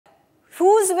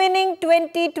Who's winning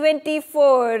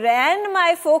 2024? And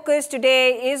my focus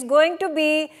today is going to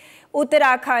be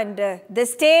Uttarakhand, the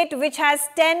state which has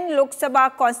 10 Lok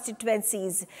Sabha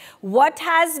constituencies. What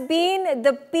has been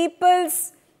the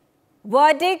people's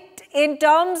verdict in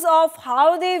terms of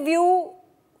how they view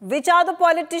which are the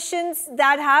politicians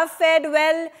that have fared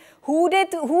well, who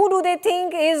do they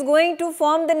think is going to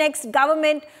form the next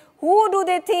government, who do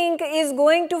they think is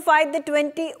going to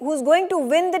who's going to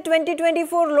win the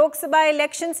 2024 Lok Sabha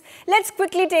elections? Let's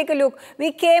quickly take a look.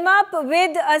 We came up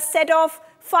with a set of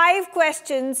 5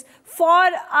 questions for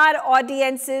our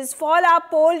audiences, for our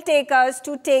poll takers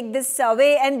to take this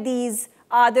survey, and these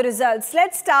are the results.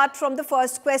 Let's start from the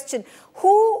first question.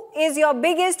 Who is your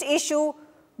biggest issue?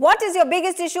 What is your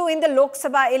biggest issue in the Lok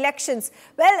Sabha elections?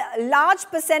 Well, a large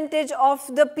percentage of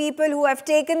the people who have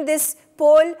taken this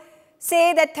poll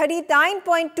say that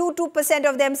 39.22%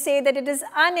 of them say that it is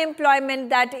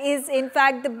unemployment that is in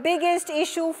fact the biggest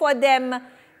issue for them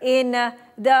in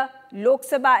the Lok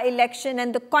Sabha election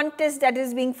and the contest that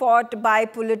is being fought by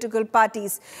political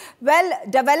parties. Well,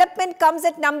 development comes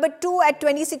at number 2 at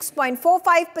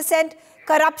 26.45%,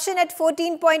 corruption at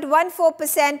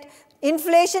 14.14%,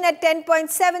 inflation at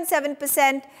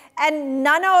 10.77%, and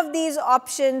none of these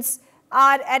options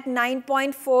are at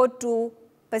 9.42%.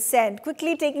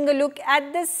 Quickly taking a look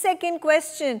at the second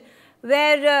question,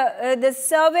 where the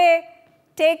survey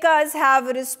takers have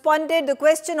responded. The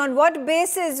question: on what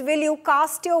basis will you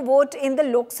cast your vote in the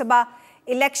Lok Sabha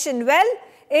election? Well,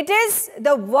 it is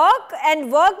the work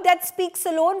that speaks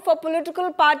alone for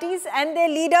political parties and their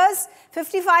leaders.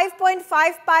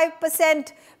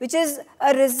 55.55%, which is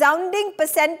a resounding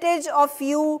percentage of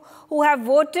you who have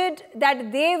voted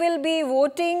that they will be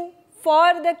voting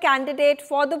for the candidate,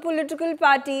 for the political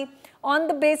party, on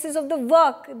the basis of the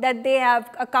work that they have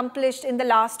accomplished in the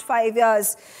last 5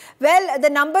 years. Well,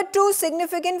 the number 2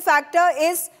 significant factor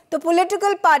is the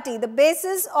political party, the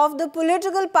basis of the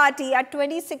political party at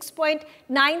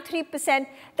 26.93%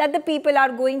 that the people are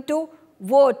going to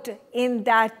vote in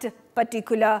that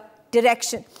particular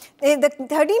direction. The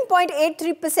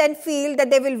 13.83% feel that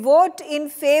they will vote in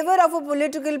favor of a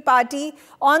political party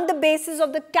on the basis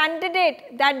of the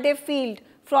candidate that they field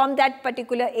from that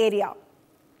particular area.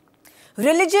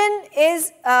 Religion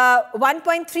is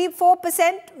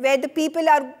 1.34%, where the people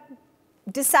are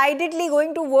decidedly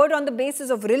going to vote on the basis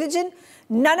of religion.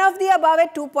 None of the above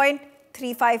at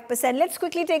 2.35%. Let's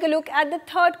quickly take a look at the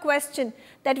third question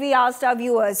that we asked our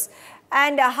viewers.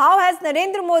 And how has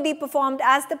Narendra Modi performed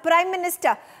as the Prime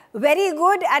Minister? Very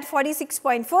good at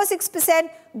 46.46%,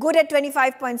 good at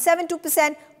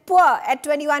 25.72%, poor at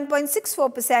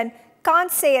 21.64%,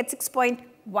 can't say at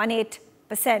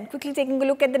 6.18%. Quickly taking a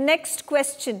look at the next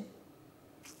question.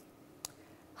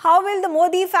 How will the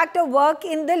Modi factor work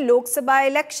in the Lok Sabha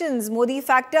elections? Modi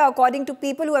factor, according to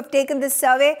people who have taken this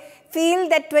survey, feel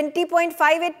that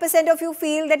 20.58% of you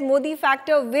feel that Modi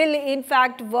factor will in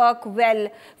fact work well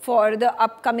for the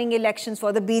upcoming elections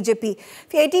for the BJP.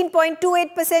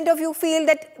 18.28% of you feel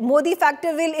that Modi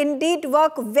factor will indeed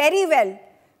work very well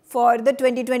for the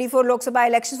 2024 Lok Sabha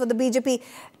elections for the BJP.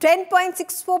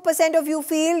 10.64% of you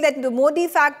feel that the Modi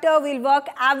factor will work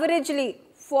averagely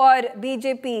for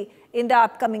BJP in the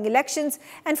upcoming elections,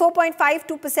 and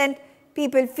 4.52%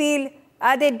 people feel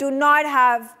they do not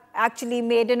have actually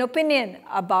made an opinion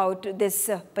about this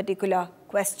particular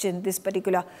question, this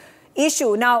particular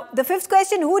issue. Now, the fifth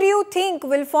question: who do you think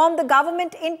will form the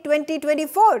government in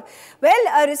 2024? Well,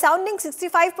 a resounding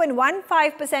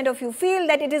 65.15% of you feel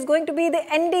that it is going to be the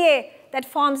NDA that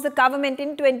forms the government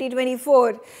in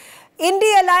 2024.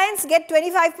 India Alliance get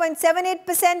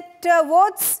 25.78%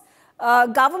 votes.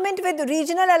 Government with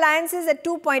regional alliances at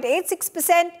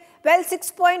 2.86%. Well,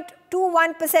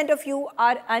 6.21% of you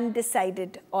are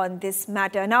undecided on this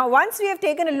matter. Now, once we have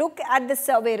taken a look at the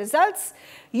survey results,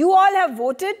 you all have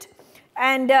voted,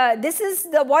 and this is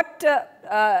the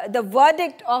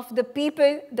verdict of the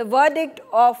people, the verdict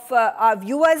of our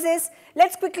viewers is.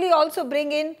 Let's quickly also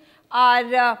bring in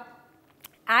our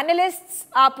analysts,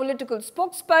 our political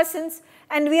spokespersons,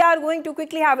 and we are going to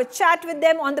quickly have a chat with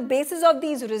them on the basis of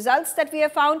these results that we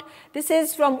have found. This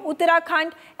is from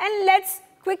Uttarakhand, and let's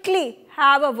quickly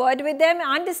have a word with them and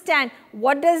understand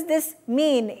what does this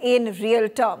mean in real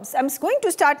terms. I'm going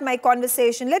to start my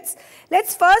conversation. Let's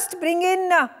first bring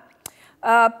in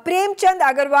Premchand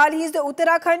Agarwal. He is the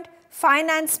Uttarakhand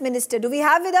Finance Minister. Do we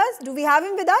have him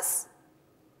with us?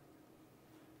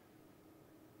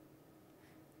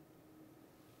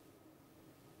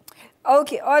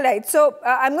 Okay, all right. So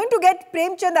I'm going to get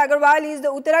Premchand Agarwal. He is the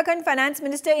Uttarakhand Finance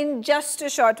Minister in just a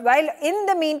short while. In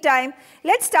the meantime,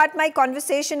 let's start my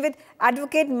conversation with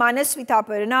Advocate Manasvi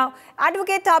Thapar. Now,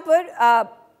 Advocate Thapar,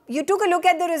 you took a look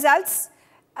at the results.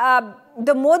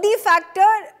 The Modi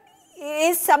factor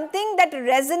is something that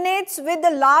resonates with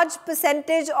the large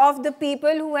percentage of the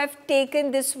people who have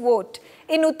taken this vote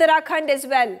in Uttarakhand as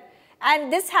well.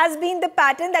 And this has been the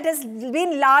pattern that has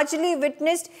been largely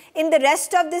witnessed in the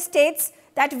rest of the states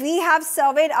that we have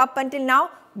surveyed up until now,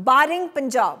 barring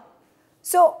Punjab.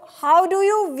 So how do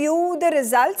you view the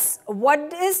results?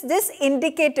 What is this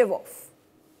indicative of?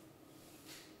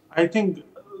 I think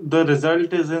the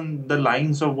result is in the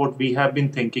lines of what we have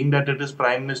been thinking, that it is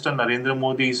Prime Minister Narendra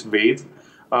Modi's wave,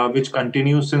 which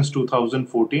continues since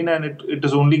 2014, and it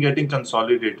is only getting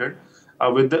consolidated.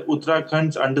 With the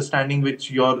Uttarakhand's understanding, which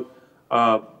your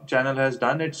channel has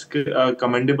done, it's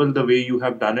commendable the way you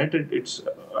have done it. It's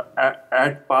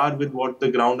at par with what the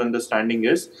ground understanding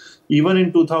is. Even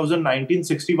in 2019,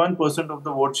 61% of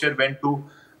the vote share went to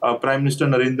Prime Minister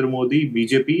Narendra Modi,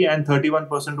 BJP, and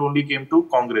 31% only came to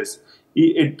Congress.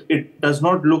 It does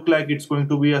not look like it's going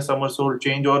to be a somersault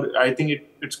change, or I think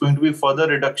it's going to be further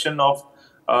reduction of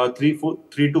 3 to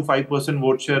 5%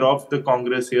 vote share of the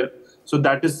Congress here. So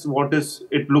that is what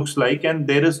it looks like, and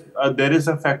there is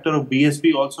a factor of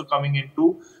BSP also coming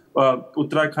into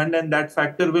Uttarakhand, and that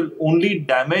factor will only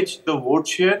damage the vote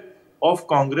share of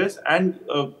Congress, and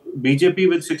BJP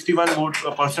with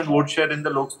 61% vote share in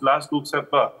the last Lok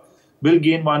Sabha will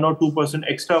gain 1 or 2%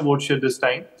 extra vote share this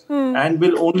time, and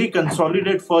will only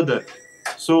consolidate further.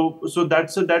 So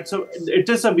it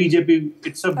is a BJP.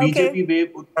 It's a BJP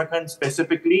wave. Uttarakhand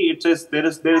specifically, there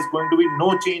is going to be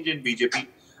no change in BJP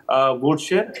vote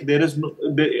share. There is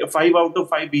 5 out of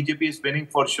 5 BJP is winning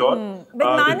for sure. But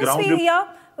Manasvi,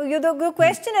 the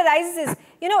question arises,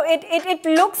 it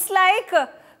looks like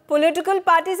political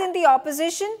parties in the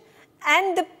opposition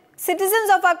and the citizens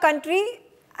of our country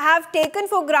have taken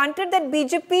for granted that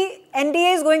BJP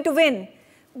NDA is going to win.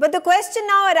 But the question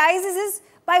now arises is,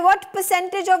 by what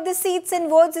percentage of the seats and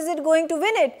votes is it going to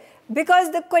win it?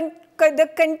 Because the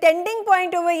contending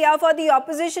point over here for the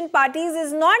opposition parties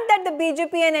is not that the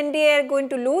BJP and NDA are going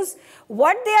to lose.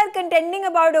 What they are contending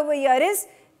about over here is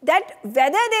that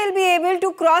whether they'll be able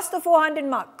to cross the 400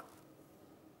 mark.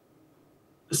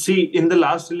 See, in the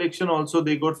last election also,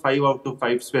 they got 5 out of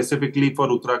 5 specifically for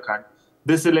Uttarakhand.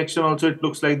 This election also, it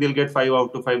looks like they'll get 5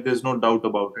 out of 5. There's no doubt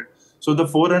about it. So the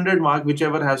 400 mark,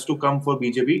 whichever has to come for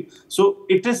BJP, so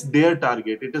it is their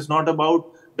target. It is not about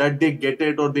that they get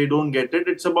it or they don't get it.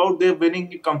 It's about they're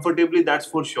winning comfortably, that's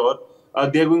for sure.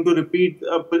 They're going to repeat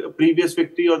a previous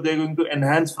victory, or they're going to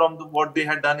enhance from what they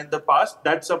had done in the past.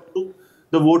 That's up to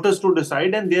the voters to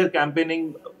decide, and their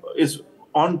campaigning is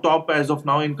on top as of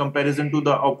now in comparison to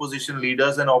the opposition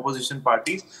leaders and opposition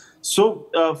parties. So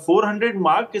 400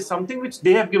 mark is something which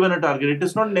they have given a target. It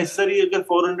is not necessary if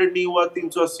 400 nahi hua,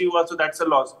 380 hua, so that's a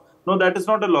loss. No, that is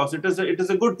not a loss. It is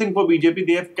a good thing for BJP.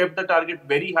 They have kept the target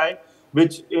very high,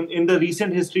 which in the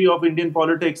recent history of Indian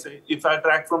politics, if I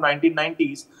track from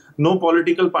 1990s, no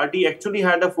political party actually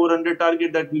had a 400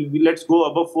 target that let's go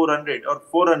above 400 or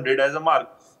 400 as a mark.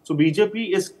 So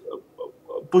BJP is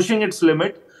pushing its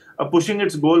limit, pushing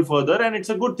its goal further, and it's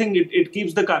a good thing. It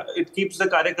keeps the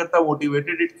Karyakarta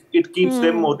motivated. It keeps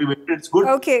them motivated. It's good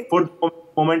for the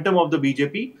momentum of the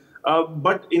BJP.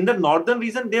 But in the northern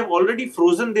region, they have already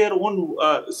frozen their own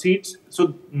seats.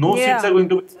 So no seats are going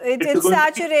to be... It's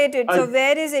saturated. So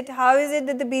where is it? How is it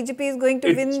that the BJP is going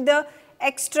to win the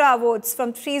extra votes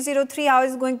from 303? How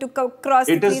is it going to cross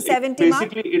the 370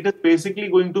 mark? It is basically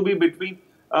going to be between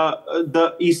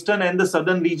the eastern and the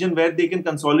southern region, where they can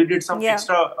consolidate some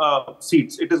extra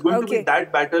seats. It is going to be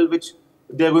that battle which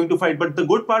they are going to fight. But the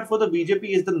good part for the BJP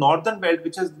is the northern belt,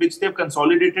 which they have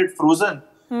consolidated, frozen,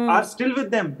 are still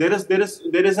with them. There is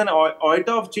an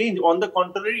iota of change. On the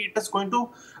contrary, it is going to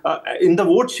in the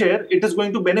vote share, it is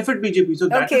going to benefit BJP. So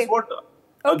that is what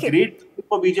a great thing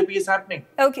for BJP is happening.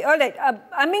 Okay, all right.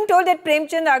 I'm being told that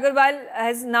Premchand Agarwal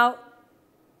has now...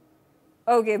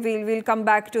 Okay, we'll come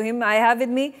back to him. I have with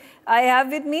me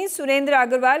Surendra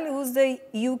Agarwal, who's the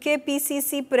UK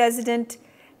PCC president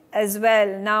as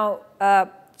well. Now,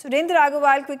 Surendra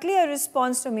Agarwal, quickly a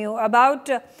response from you about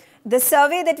the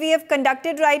survey that we have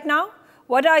conducted right now.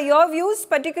 What are your views,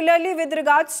 particularly with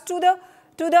regards to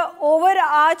the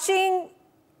overarching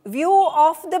view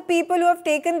of the people who have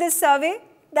taken this survey,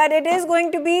 that it is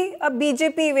going to be a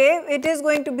BJP wave, it is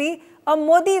going to be a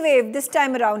Modi wave this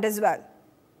time around as well?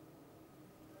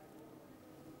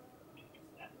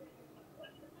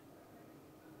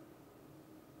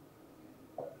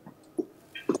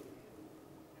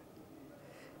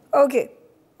 Okay.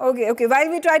 Okay. While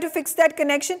we try to fix that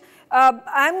connection,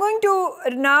 I'm going to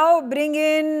now bring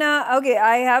in,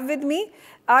 I have with me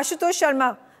Ashutosh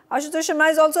Sharma. Ashutosh Sharma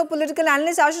is also a political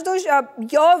analyst. Ashutosh,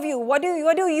 your view, what do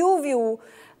you view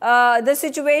the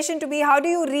situation to be? How do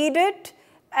you read it?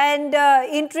 And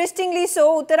interestingly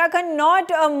so, Uttarakhand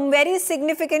not a very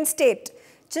significant state,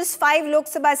 just 5 Lok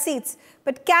Sabha seats.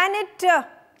 But can it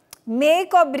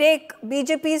make or break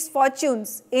BJP's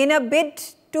fortunes in a bid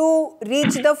to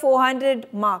reach the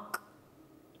 400 mark?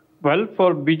 Well,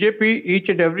 for BJP, each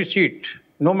and every seat,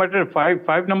 no matter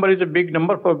five number is a big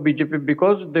number for BJP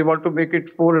because they want to make it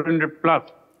 400 plus.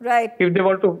 Right. If they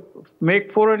want to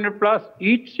make 400 plus,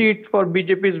 each seat for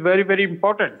BJP is very, very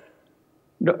important.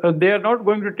 They are not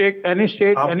going to take any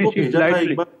seat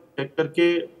lightly.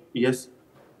 Yes.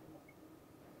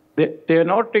 They are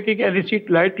not taking any seat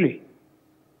lightly.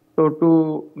 So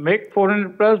to make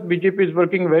 400 plus, BJP is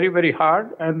working very, very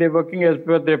hard and they're working as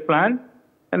per their plan.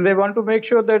 And they want to make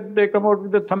sure that they come out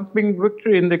with a thumping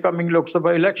victory in the coming Lok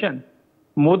Sabha election.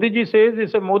 Modi ji says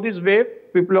it's a Modi's wave.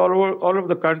 People all over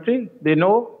the country, they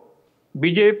know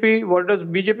BJP. What does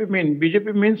BJP mean?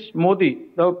 BJP means Modi,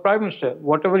 the Prime Minister.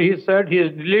 Whatever he said, he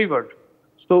has delivered.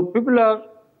 So people are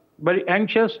very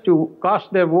anxious to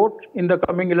cast their vote in the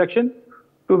coming election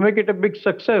to make it a big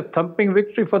success, thumping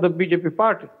victory for the BJP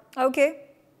party. Okay.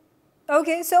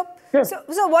 So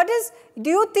what is, do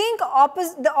you think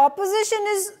the opposition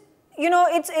is,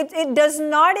 it does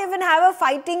not even have a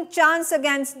fighting chance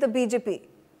against the BJP?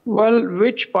 Well,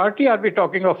 which party are we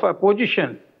talking of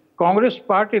opposition? Congress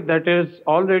party that has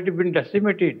already been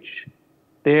decimated.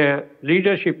 Their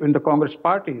leadership in the Congress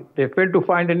party, they failed to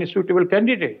find any suitable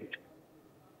candidate.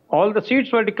 All the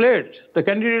seats were declared. The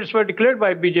candidates were declared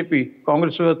by BJP.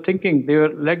 Congress was thinking they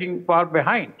were lagging far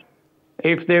behind.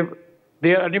 If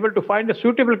they are unable to find a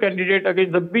suitable candidate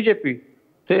against the BJP,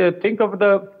 they think of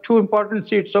the 2 important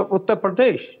seats of Uttar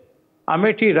Pradesh,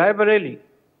 Amethi, Raebareli.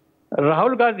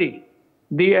 Rahul Gandhi,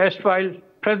 the erstwhile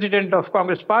president of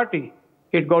Congress party,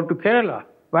 he'd gone to Kerala.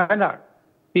 Why not?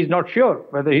 He's not sure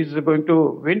whether he's going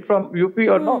to win from UP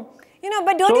or not.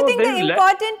 But don't you think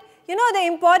the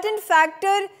important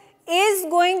factor is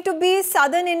going to be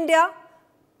southern India?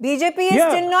 BJP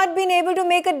has still not been able to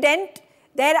make a dent.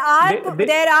 There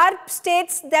are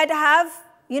states that have,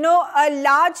 a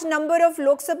large number of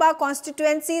Lok Sabha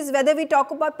constituencies, whether we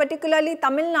talk about particularly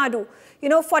Tamil Nadu,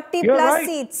 40 plus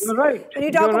seats. Right. When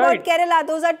you talk about Kerala,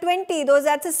 those are 20.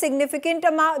 That's a significant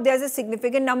amount. There's a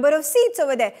significant number of seats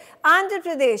over there. Andhra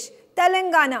Pradesh,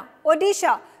 Telangana,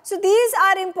 Odisha. So these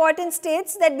are important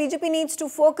states that BJP needs to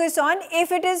focus on. Do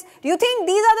you think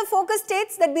these are the focus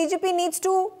states that BJP needs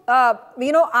to,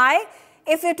 eye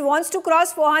if it wants to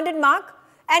cross 400 mark?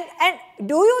 And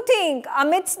do you think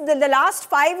amidst the last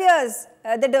 5 years,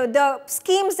 the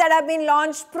schemes that have been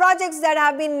launched, projects that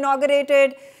have been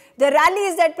inaugurated, the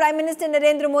rallies that Prime Minister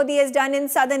Narendra Modi has done in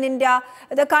southern India,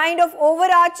 the kind of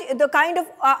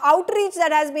outreach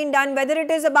that has been done, whether it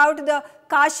is about the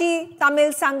Kashi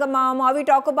Tamil Sangamam or we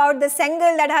talk about the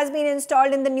Sengal that has been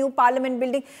installed in the new parliament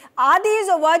building, are these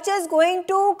vouchers going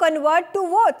to convert to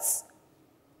votes?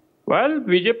 Well,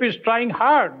 BJP is trying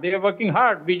hard. They are working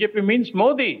hard. BJP means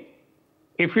Modi.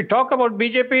 If we talk about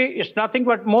BJP, it's nothing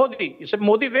but Modi. It's a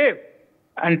Modi wave.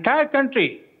 Entire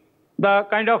country, the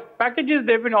kind of packages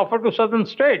they've been offered to southern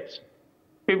states,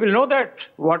 people know that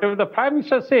whatever the Prime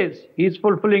Minister says, he's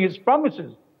fulfilling his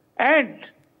promises. And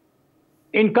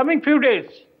in coming few days,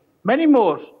 many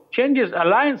more changes,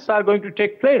 alliances are going to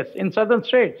take place in southern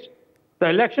states. The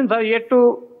elections are yet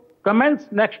to commence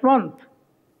next month.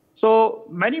 So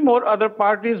many more other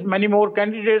parties, many more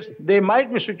candidates, they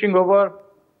might be switching over.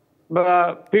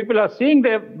 People are seeing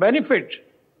their benefit.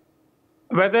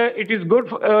 Whether it is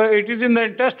good, it is in the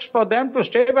interest for them to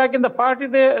stay back in the party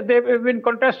they've been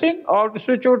contesting or to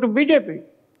switch over to BJP.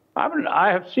 I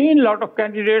have seen a lot of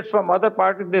candidates from other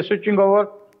parties, they're switching over,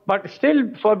 but still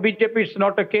for BJP it's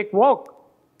not a cakewalk.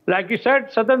 Like you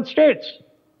said, southern states,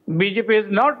 BJP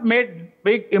has not made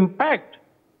big impact.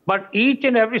 But each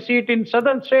and every seat in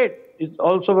southern state is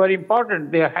also very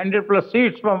important. There are 100 plus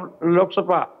seats from Lok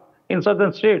Sabha in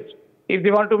southern states. If they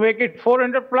want to make it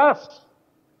 400 plus,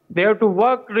 they have to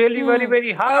work really very,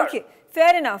 very hard. Okay,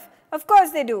 fair enough. Of course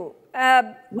they do.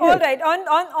 Yes. All right,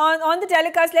 on the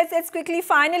telecast, let's quickly,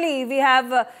 finally, we have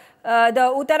the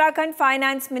Uttarakhand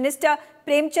Finance Minister,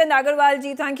 Premchand Agarwal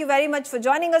ji. Thank you very much for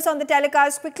joining us on the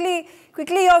telecast. Quickly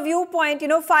your viewpoint,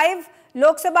 5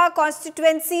 Lok Sabha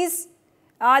constituencies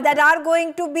that are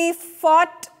going to be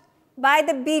fought by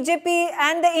the BJP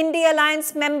and the India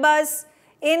Alliance members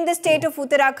in the state of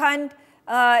Uttarakhand.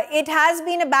 It has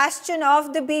been a bastion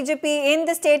of the BJP in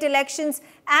the state elections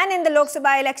and in the Lok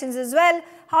Sabha elections as well.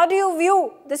 How do you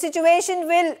view the situation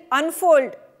will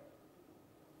unfold?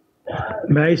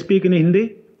 मैं speak in Hindi?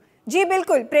 जी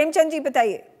बिल्कुल, प्रेमचंद जी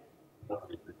बताइए।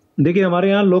 देखिए, हमारे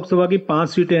यहाँ लोकसभा की 5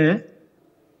 सीटें हैं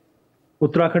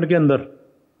उत्तराखंड के अंदर,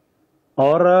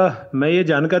 और मैं ये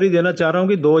जानकारी देना चाह रहा हूँ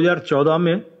कि 2014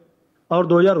 में और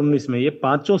 2019 में ये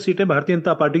 5 सीटें भारतीय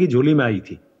जनता पार्टी की झोली में आई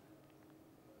थी।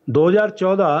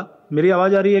 2014, मेरी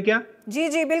आवाज आ रही है क्या? जी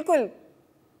जी बिल्कुल,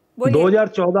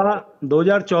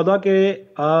 2014 के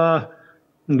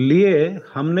लिए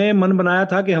हमने मन बनाया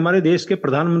था कि हमारे देश के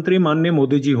प्रधानमंत्री माननीय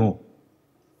मोदी जी हों।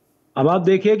 अब आप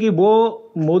देखिए कि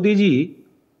वो मोदी जी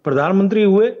प्रधानमंत्री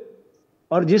हुए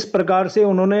और जिस प्रकार से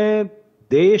उन्होंने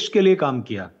देश के लिए काम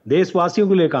किया, देशवासियों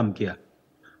के लिए काम किया,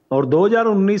 और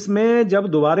 2019 में जब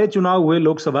दोबारे चुनाव हुए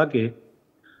लोकसभा के,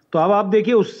 तो अब आप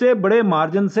देखिए उससे बड़े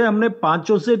मार्जिन से हमने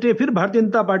 5 सीटें फिर भारतीय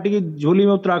जनता पार्टी की झोली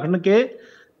में उत्तराखंड के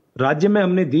राज्य में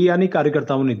हमने दी, यानी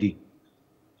कार्यकर्ताओं ने दी।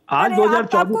 आज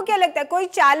 2024 आपको क्या लगता है कोई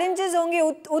चैलेंजेस होंगे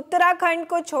उत्तराखंड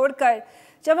को छोड़कर?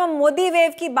 जब हम मोदी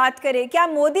वेव की बात करें, क्या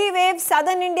मोदी वेव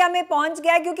सदर्न इंडिया में पहुंच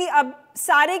गया? क्योंकि अब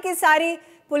सारे के सारी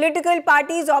पॉलिटिकल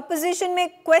पार्टीज ऑपोजिशन में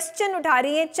क्वेश्चन उठा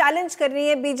रही हैं, चैलेंज कर रही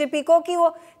हैं बीजेपी को कि वो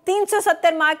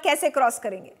 370 मार्क कैसे क्रॉस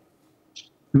करेंगे।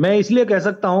 मैं इसलिए कह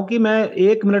सकता हूं कि मैं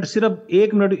सिर्फ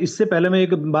एक मिनट इससे पहले मैं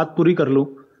एक बात पूरी कर लूं।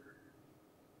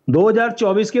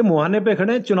 2024 के मुहाने पे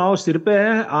खड़े, चुनाव सिर पे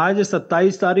है। आज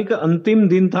 27 तारीख अंतिम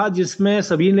दिन था जिसमें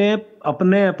सभी ने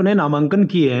अपने अपने नामांकन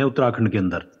किए हैं उत्तराखंड के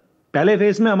अंदर। पहले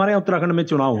फेज में हमारे यहाँ उत्तराखंड में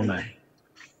चुनाव होना है।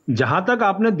 जहां तक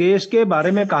आपने देश के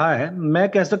बारे में कहा है, मैं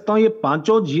कह सकता हूं ये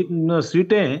 5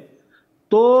 सीटें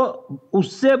तो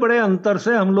उससे बड़े अंतर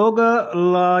से हम लोग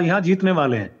यहां जीतने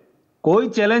वाले हैं। कोई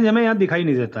चैलेंज हमें यहां दिखाई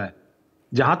नहीं देता है।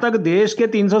 जहां तक देश के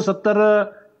 370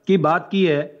 की बात की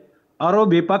है और वो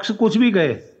विपक्ष कुछ भी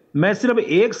कहे, मैं सिर्फ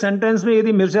एक सेंटेंस में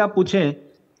यदि मेरे से आप पूछें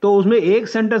तो उसमें एक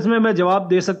सेंटेंस में मैं जवाब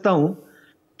दे सकता हूं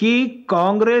कि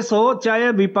कांग्रेस हो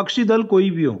चाहे विपक्षी दल कोई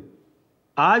भी हो,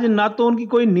 आज ना तो उनकी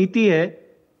कोई नीति है,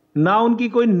 ना उनकी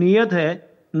कोई नीयत है,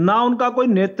 ना उनका कोई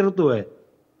नेतृत्व है,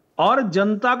 और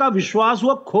जनता का विश्वास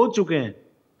वो खो चुके हैं।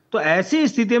 तो ऐसी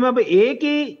स्थिति में अब एक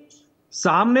ही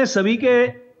सामने सभी के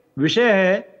विषय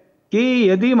है कि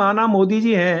यदि माना मोदी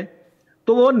जी हैं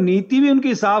तो वो नीति भी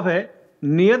उनकी साफ है,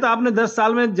 नियत आपने 10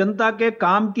 साल में जनता के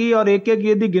काम की, और एक एक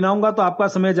यदि गिनाऊंगा तो आपका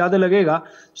समय ज्यादा लगेगा।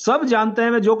 सब जानते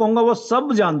हैं, मैं जो कहूंगा वो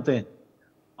सब जानते हैं।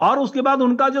 और उसके बाद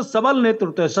उनका जो सबल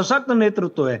नेतृत्व है, सशक्त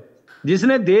नेतृत्व है,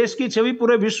 जिसने देश की छवि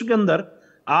पूरे विश्व के अंदर,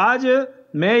 आज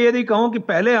मैं यदि कहूं कि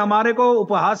पहले हमारे को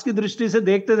उपहास की दृष्टि से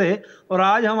देखते थे और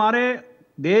आज हमारे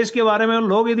देश के बारे में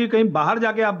लोग यदि कहीं बाहर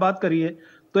जाके आप बात करिए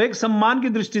तो एक सम्मान की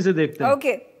दृष्टि से देखते हैं।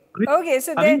 Okay,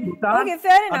 so then, okay,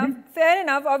 fair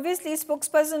enough. Obviously,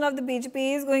 spokesperson of the BJP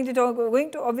is going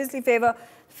to obviously favor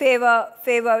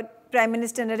Prime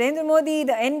Minister Narendra Modi,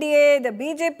 the NDA, the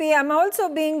BJP. I'm also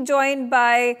being joined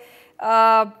by,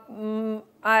 I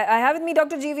have with me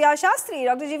Dr. GVR Shastri.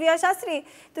 Dr. GVR Shastri,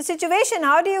 the situation,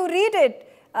 how do you read it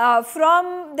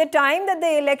from the time that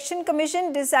the Election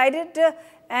Commission decided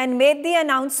and made the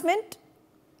announcement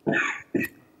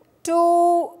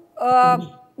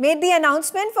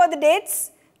for the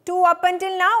dates to up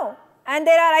until now, and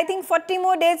there are I think 40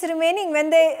 more dates remaining when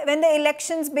the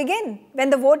elections begin, when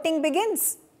the voting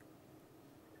begins.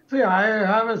 See, I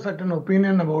have a certain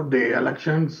opinion about the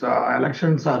elections.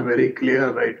 Elections are very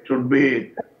clear, right? It should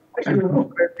be, as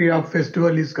democracy of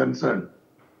festival is concerned,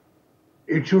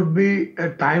 it should be a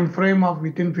time frame of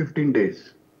within 15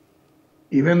 days.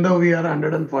 Even though we are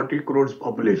 140 crores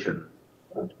population,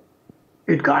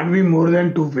 it can't be more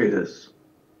than 2 phases.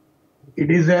 It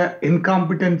is a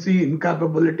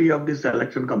incapability of this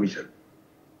election commission.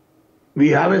 We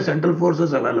have a central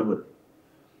forces available,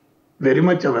 very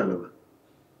much available.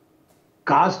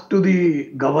 Caste to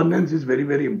the governance is very,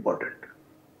 very important.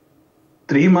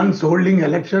 3 months holding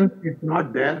elections is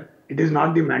not there. It is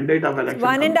not the mandate of election.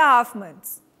 1.5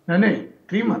 months. No,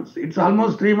 3 months. It's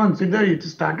almost 3 months. It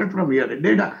started from here.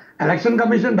 Election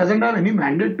commission doesn't have any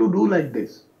mandate to do like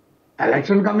this.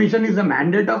 Election commission is a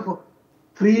mandate of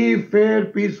free, fair,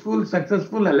 peaceful,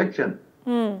 successful election.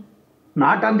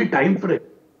 Not on the time frame.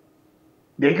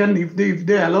 They can, if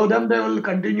they allow them, they will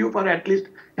continue for at least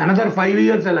another 5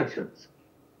 years elections.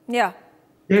 Yeah.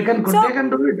 They can do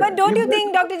it. But don't you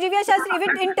think, Dr. GVR Shastri,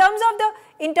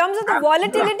 in terms of the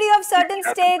volatility of certain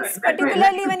states,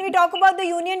 particularly when we talk about the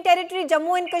Union Territory,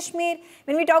 Jammu and Kashmir,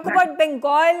 when we talk about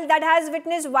Bengal that has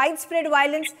witnessed widespread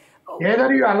violence.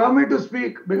 Either you allow me to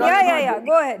speak. Because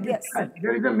Go ahead. Yes.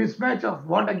 There is a mismatch of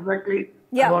what exactly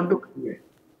I want to convey.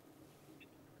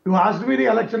 You asked me the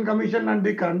election commission and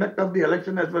the conduct of the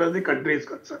election as far as the country is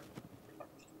concerned.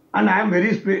 And I am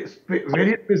very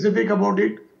specific about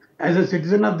it. As a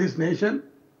citizen of this nation,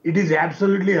 it is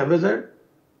absolutely absurd.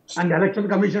 And the election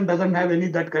commission doesn't have any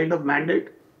that kind of mandate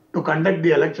to conduct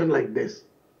the election like this.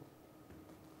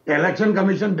 The election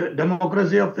commission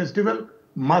democracy of festival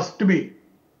must be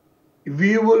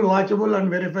viewable, watchable and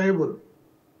verifiable.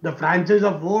 The franchise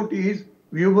of vote is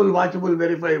viewable, watchable,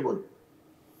 verifiable.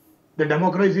 The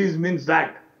democracy means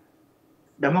that.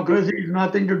 Democracy is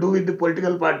nothing to do with the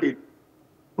political parties.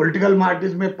 Political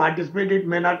parties may participate, it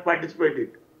may not participate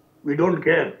it. We don't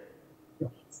care.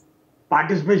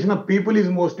 Participation of people is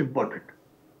most important.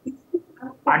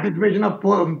 Participation of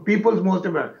people is most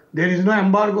important. There is no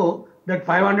embargo that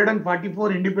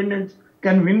 544 independents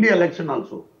can win the election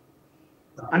also.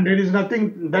 And there is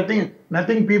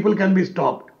nothing people can be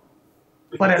stopped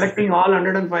for electing all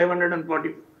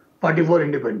 544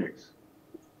 independents.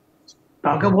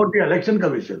 Talk about the election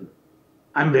commission.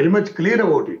 I'm very much clear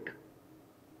about it.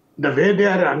 The way they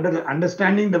are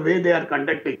understanding, the way they are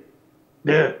conducting.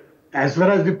 As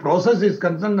far as the process is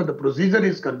concerned, the procedure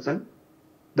is concerned,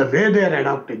 the way they are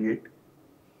adopting it,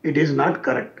 it is not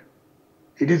correct.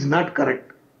 It is not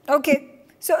correct. Okay.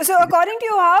 So according to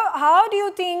you, how do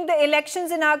you think the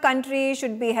elections in our country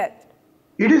should be held?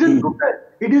 It is in two phases.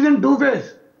 It is in two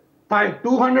phases.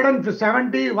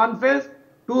 270 one phase,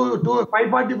 to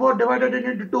 544 divided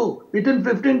into two within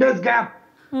 15 days gap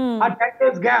or 10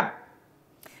 days gap.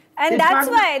 And that's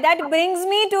why that brings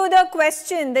me to the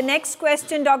question, the next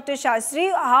question, Dr.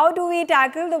 Shastri. How do we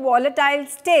tackle the volatile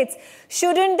states?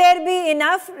 Shouldn't there be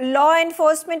enough law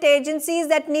enforcement agencies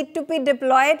that need to be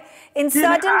deployed in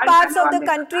certain parts of the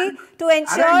country to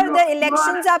ensure the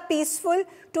elections are peaceful,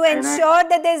 to ensure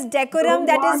that there is decorum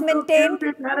that is maintained?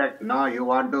 No, you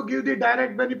want to give the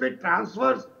direct benefit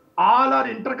transfers. All are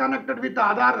interconnected with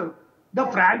Aadhaar. The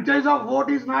franchise of vote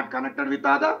is not connected with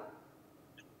Aadhaar.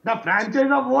 The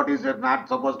franchise of vote is not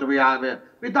supposed to be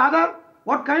with Aadhaar.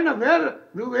 What kind of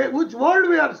which world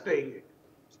we are staying in?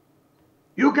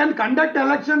 You can conduct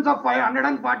elections of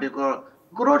 540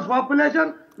 crores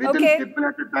population within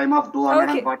stipulated time of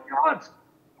 240 hours.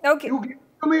 Okay. You give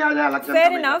to me as an election.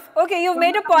 Fair enough. Okay, you've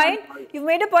made a point. You've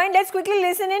made a point. Let's quickly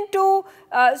listen in to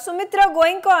Sumitra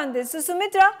Goenka on this. So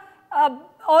Sumitra,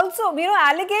 also,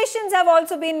 allegations have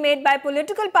also been made by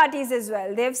political parties as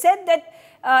well. They have said that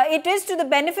it is to the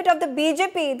benefit of the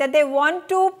BJP that they want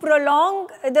to prolong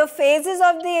the phases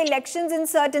of the elections in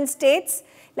certain states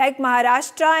like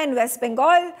Maharashtra and West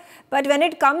Bengal. But when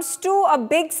it comes to a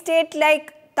big state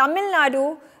like Tamil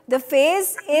Nadu, the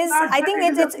phase is, I think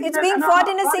it's being fought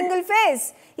in a single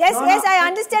phase. Yes, I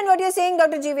understand what you're saying,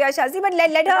 Dr. G.V.R. Shastri, but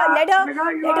let her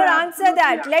answer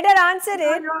that. Let her answer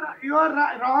it. You are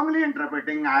wrongly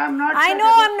interpreting. I am not. I know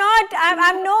I'm not.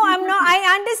 I'm not. I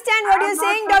understand what you're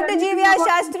saying, Dr. G.V.R.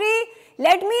 Shastri.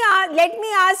 Let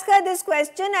me ask her this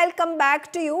question. I'll come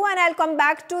back to you and I'll come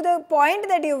back to the point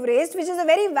that you've raised, which is a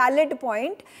very valid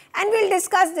point, and we'll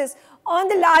discuss this on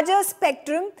the larger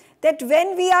spectrum, that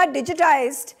when we are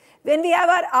digitized, when we have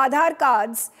our Aadhaar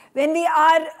cards, when we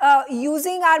are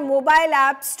using our mobile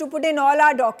apps to put in all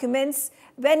our documents,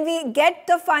 when we get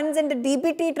the funds and the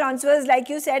DBT transfers, like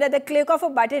you said, at the click of a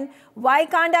button, why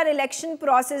can't our election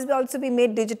process also be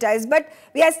made digitized? But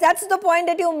yes, that's the point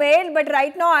that you made. But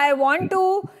right now, I want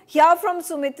to hear from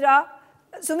Sumitra.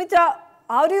 Sumitra,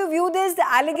 how do you view this, the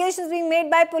allegations being made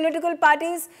by political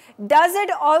parties? Does it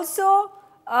also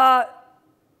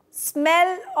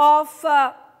smell of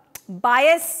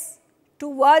bias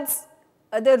towards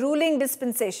the ruling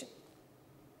dispensation?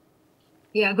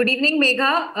 Yeah, good evening,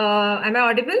 Megha. Am I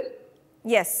audible?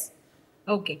 Yes.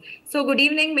 Okay. So good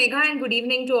evening, Megha, and good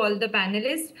evening to all the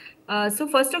panelists. So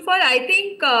first of all, I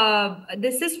think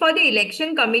this is for the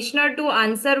election commissioner to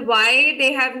answer why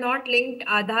they have not linked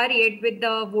Aadhaar yet with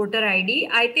the voter ID.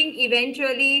 I think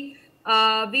eventually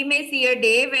we may see a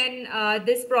day when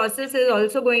this process is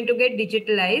also going to get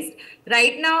digitalized.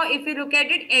 Right now, if you look at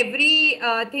it, every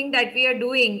thing that we are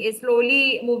doing is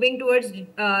slowly moving towards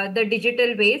the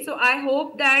digital way. So I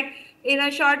hope that in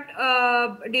a short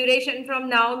duration from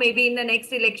now, maybe in the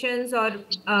next elections or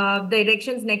the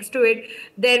elections next to it,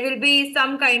 there will be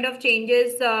some kind of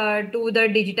changes to the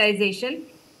digitization.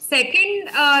 Second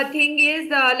thing is,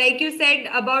 like you said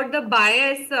about the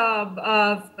bias,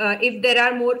 if there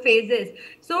are more phases.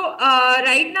 So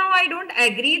right now, I don't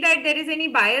agree that there is any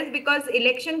bias, because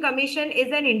Election Commission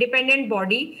is an independent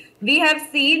body. We have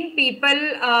seen people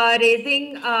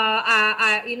raising,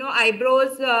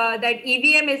 eyebrows that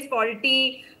EVM is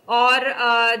faulty, or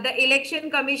the election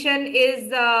commission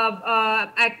is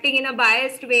acting in a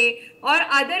biased way, or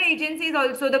other agencies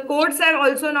also. The courts have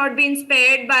also not been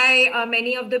spared by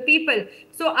many of the people.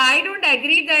 So I don't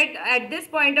agree that at this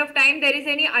point of time there is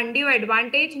any undue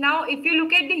advantage. Now, if you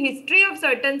look at the history of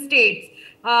certain states,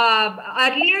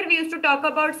 earlier we used to talk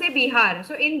about, say, Bihar.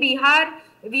 So in Bihar,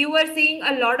 we were seeing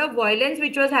a lot of violence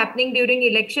which was happening during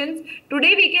elections.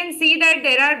 Today we can see that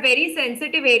there are very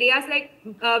sensitive areas like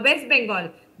West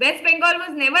Bengal. West Bengal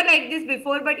was never like this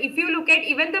before, but if you look at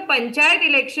even the panchayat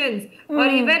elections or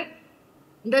even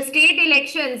the state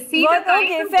elections, see but, the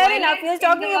okay, fair enough. You're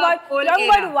talking about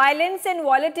violence and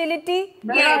volatility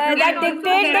that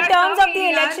dictate the terms of the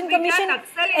election commission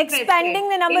expanding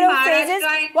the number of phases.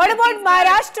 What about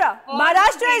Maharashtra?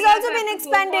 Maharashtra has also been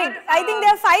expanded. I think there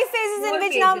are 5 phases in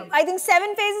which now, I think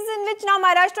 7 phases in which now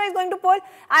Maharashtra is going to poll.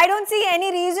 I don't see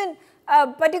any reason,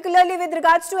 particularly with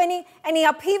regards to any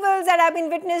upheavals that have been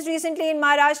witnessed recently in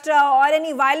Maharashtra or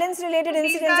any violence-related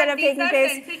incidents that have taken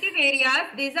place.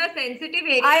 These are sensitive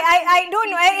areas. I don't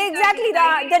know exactly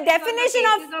the definition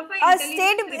of a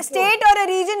state or a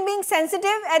region being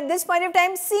sensitive at this point of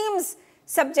time seems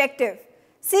subjective.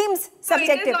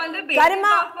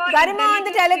 Garima on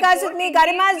the telecast with me.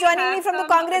 Garima is joining me from the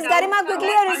Congress. Garima, quickly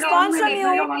a response from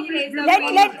you.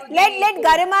 Let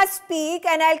Garima speak,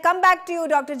 and I'll come back to you,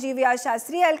 Dr. GVR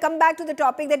Shastri. I'll come back to the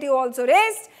topic that you also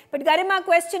raised. But Garima,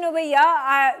 question over here.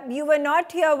 You were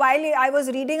not here while I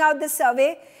was reading out the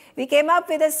survey. We came up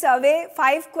with a survey,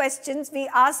 5 questions. We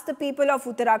asked the people of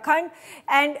Uttarakhand,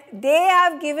 and they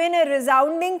have given a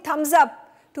resounding thumbs up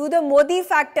to the Modi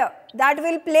factor that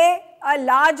will play a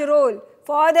large role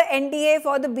for the NDA,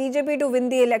 for the BJP to win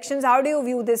the elections. How do you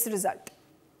view this result?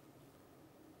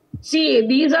 See,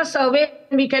 these are surveys.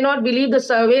 We cannot believe the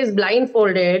survey is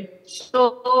blindfolded.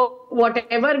 So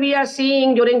whatever we are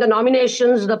seeing during the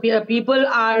nominations, the people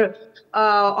are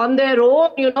on their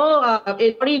own. You know,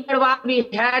 in Uttarakhand, we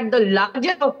had the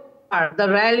largest the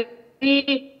rally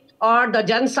or the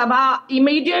Jan Sabha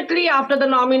immediately after the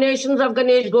nominations of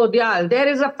Ganesh Godial. There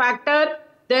is a factor.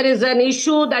 There is an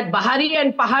issue that Bahari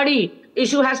and Pahadi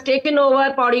issue has taken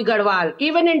over Pauri Garhwal.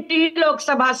 Even in T Lok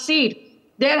Sabha seat,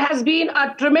 there has been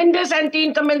a tremendous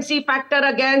anti-incumbency factor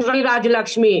against Rani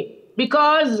Rajalakshmi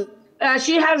because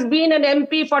she has been an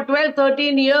MP for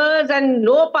 12-13 years and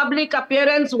no public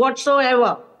appearance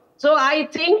whatsoever. So I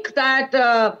think that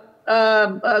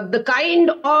the kind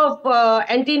of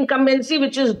anti-incumbency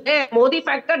which is there, Modi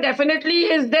factor definitely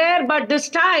is there, but this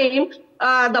time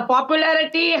the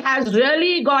popularity has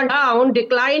really gone down,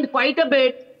 declined quite a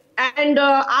bit, and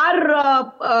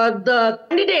the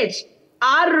candidates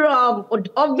are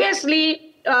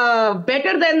obviously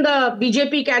better than the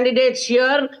BJP candidates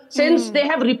here, since they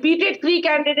have repeated 3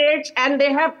 candidates and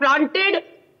they have planted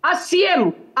a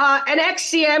CM, an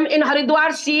ex-CM in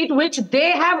Haridwar seat, which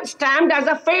they have stamped as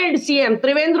a failed CM.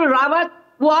 Trivendra Rawat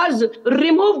was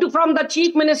removed from the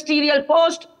chief ministerial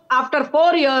post after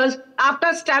 4 years,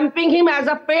 after stamping him as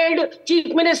a failed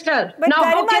chief minister. But now,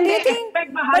 Garima, how can do they you think,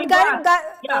 expect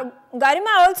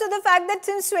Garima, also the fact that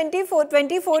since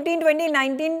 2014,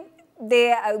 2019,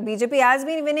 BJP has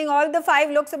been winning all the 5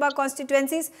 Lok Sabha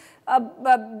constituencies.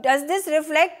 Does this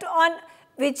reflect on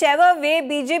whichever way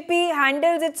BJP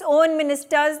handles its own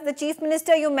ministers? The chief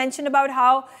minister, you mentioned about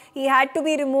how he had to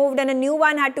be removed and a new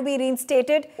one had to be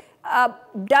reinstated.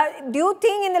 Do you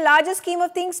think in the larger scheme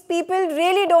of things, people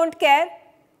really don't care?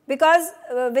 Because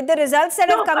with the results that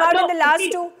have come out in the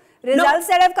last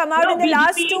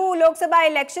two Lok Sabha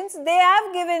elections, they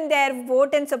have given their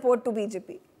vote and support to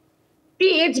BJP.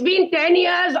 It's been 10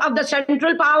 years of the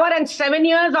central power and 7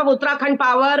 years of Uttarakhand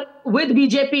power with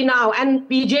BJP now. And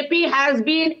BJP has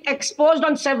been exposed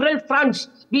on several fronts.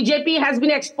 BJP has been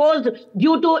exposed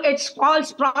due to its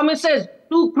false promises,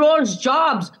 2 crores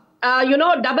jobs,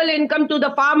 double income to the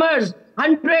farmers,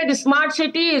 100 smart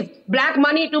cities, black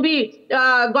money to be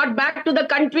got back to the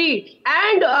country,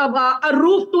 and a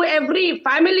roof to every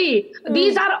family.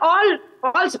 These are all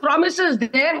false promises.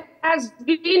 There has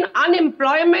been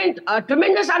unemployment, a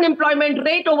tremendous unemployment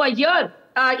rate over here.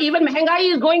 Even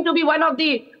Mehengai is going to be one of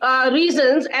the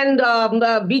reasons. And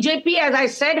the BJP, as I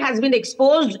said, has been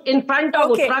exposed in front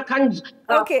of Uttarakhand's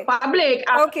public.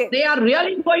 They are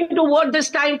really going to vote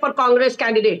this time for Congress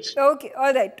candidates. Okay,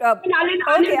 all right. I'll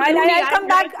come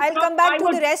back to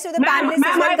the rest of the panelists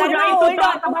as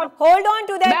well. Hold on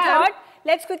to that thought.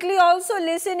 Let's quickly also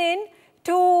listen in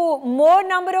to more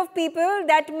number of people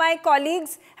that my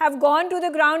colleagues have gone to the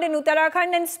ground in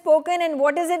Uttarakhand and spoken, and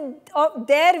what is it of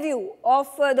their view of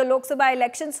the Lok Sabha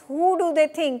elections? Who do they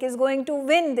think is going to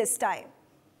win this time?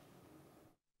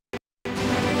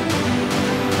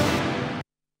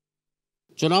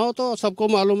 चुनाव तो सबको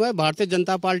मालूम है, Bharatiya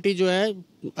Janata party जो है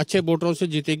अच्छे वोटरों से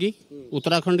जीतेगी,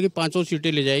 उत्तराखंड की 500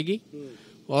 सीटें ले जाएगी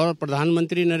और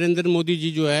प्रधानमंत्री नरेंद्र मोदी जी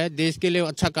जो है देश के लिए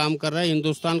अच्छा काम कर रहे हैं,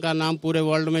 हिंदुस्तान का नाम पूरे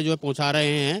वर्ल्ड में जो है पहुंचा रहे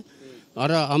हैं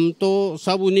और हम तो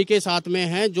सब उन्हीं के साथ में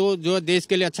हैं जो देश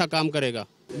के लिए अच्छा काम करेगा।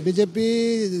 बीजेपी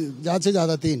ज़्यादा से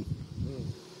ज़्यादा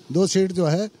 2 सीट जो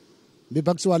है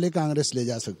विपक्ष वाली कांग्रेस ले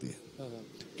जा सकती है,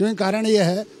 क्योंकि कारण यह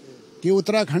है कि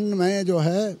उत्तराखंड में जो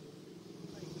है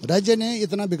राज्य ने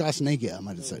इतना विकास नहीं किया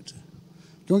हमारे साइड से,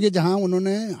 क्योंकि जहां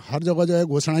उन्होंने हर जगह जो है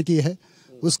घोषणा की है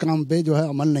उस काम पे जो है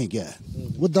अमल नहीं किया है।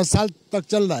 वो 10 साल तक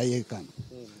चल रहा है ये काम।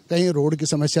 कहीं रोड की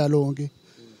समस्या है लोगों की,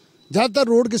 ज़्यादातर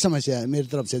रोड की समस्या है मेरी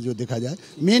तरफ से जो देखा जाए,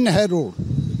 मेन है रोड।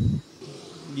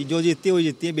 जो जीतती है वो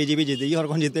जीतती है, बीजेपी जीतेगी और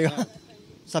कौन जीतेगा।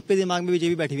 सबके दिमाग में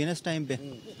बीजेपी बैठी हुई है ना इस टाइम पे,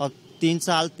 और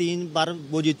 3 बार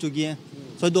वो जीत चुकी है,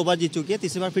 2 बार जीत चुकी है,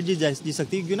 तीसरी बार फिर जीत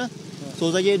सकती है, क्यों ना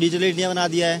सोचा कि डिजिटल इंडिया बना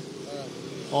दिया है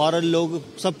और लोग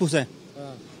सब खुश हैं।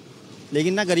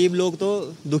 लेकिन ना गरीब लोग तो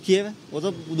दुखी है, वो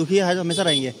तो दुखी है हमेशा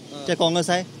रहेंगे, चाहे कांग्रेस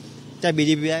आए, चाहे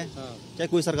बीजेपी आए, चाहे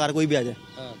कोई सरकार कोई भी आ जाए,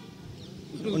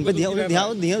 उन पे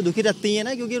ध्यान दुखी रहती ही है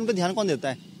ना, क्योंकि उन पे ध्यान कौन देता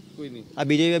है, कोई नहीं। अब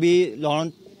बीजेपी अभी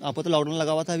आपको तो लॉकडाउन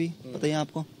लगा हुआ था, अभी पता ही है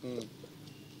आपको,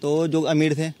 तो जो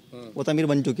अमीर थे वो तो अमीर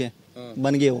बन चुके हैं,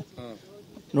 बन गए वो।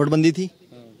 नोटबंदी थी,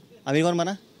 अमीर कौन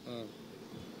बना,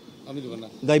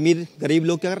 अमीर गरीब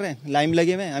लोग क्या कर रहे हैं, लाइन में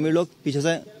लगे हुए हैं, अमीर लोग पीछे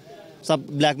से सब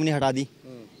ब्लैक मनी हटा दी,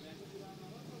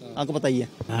 आपको पता ही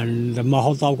है।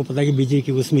 माहौल तो आपको पता है कि बीजेपी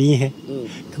की उसमें ही है,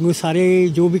 क्योंकि सारे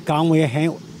जो भी काम हुए हैं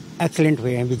एक्सीलेंट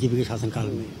हुए हैं बीजेपी के शासनकाल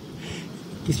में।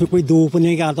 इसमें कोई दो ऊपर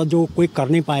नहीं आता, जो कोई कर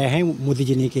नहीं पाया है मोदी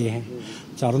जी ने किए हैं।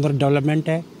 चारों तरफ डेवलपमेंट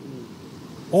है,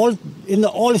 all in the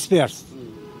all spheres,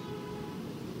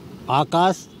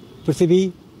 आकाश,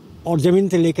 पृथ्वी और जमीन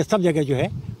से लेकर सब जगह जो है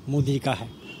मोदी जी का है,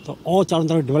 तो और चारों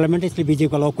तरफ डेवलपमेंट है, इसलिए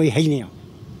बीजेपी का लोग कोई है ही नहीं।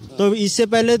 तो इससे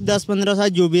पहले 10-15 साल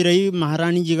जो भी रही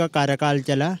महारानी जी का कार्यकाल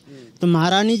चला, तो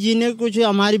महारानी जी ने कुछ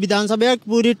हमारी विधानसभा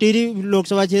पूरी टिहरी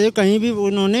लोकसभा क्षेत्र कहीं भी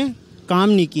उन्होंने काम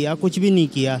नहीं किया, कुछ भी नहीं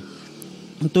किया।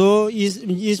 तो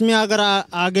इसमें अगर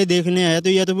आगे देखने है तो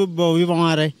यह तो बॉबी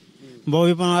पवार है,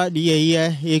 बॉबी पवार यही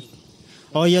है एक,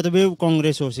 और यह तो भी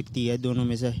कांग्रेस हो सकती है, दोनों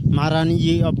में से। महारानी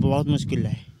जी अब बहुत मुश्किल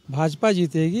है। भाजपा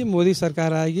जीतेगी, मोदी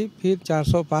सरकार आएगी, फिर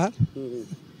 400 पार।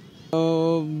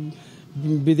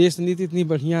 विदेश नीति इतनी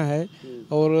बढ़िया है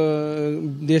और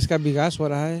देश का विकास हो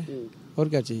रहा है, और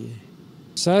क्या चाहिए।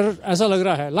 सर ऐसा लग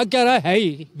रहा है, लग क्या रहा है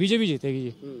ही बीजेपी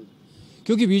जीतेगी,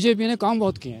 क्योंकि बीजेपी ने काम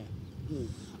बहुत किए हैं।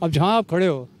 अब जहां आप खड़े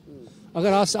हो,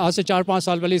 अगर आज से 4-5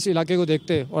 साल पहले इस इलाके को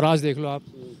देखते और आज देख लो आप,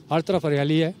 हर तरफ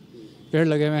हरियाली है, पेड़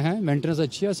लगे हुए हैं, मेंटेनेंस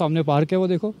अच्छी है, सामने पार्क है वो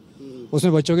देखो,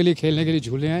 उसमें बच्चों के लिए खेलने के लिए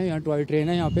झूले हैं, यहाँ टॉय ट्रेन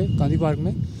है यहाँ पे गांधी पार्क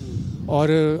में, और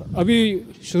अभी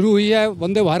शुरू हुई है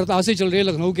वंदे भारत, आज से चल रही है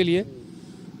लखनऊ के लिए,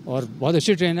 और बहुत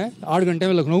अच्छी ट्रेन है, 8 घंटे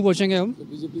में लखनऊ पहुंचेंगे हम।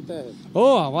 बीजेपी तय है,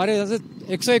 ओ हमारे यहाँ से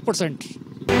 101%।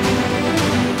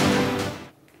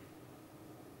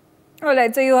 All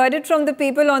right, so you heard it from the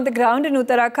people on the ground in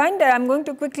Uttarakhand. I'm going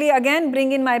to quickly again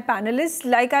bring in my panelists.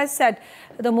 Like I said,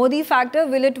 the Modi factor,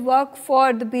 will it work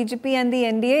for the BJP and the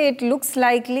NDA? It looks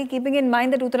likely, keeping in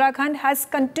mind that Uttarakhand has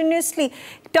continuously,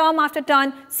 term after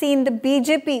term, seen the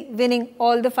BJP winning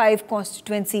all the 5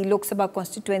 constituency, Lok Sabha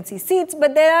constituency seats.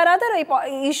 But there are other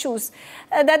issues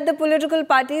that the political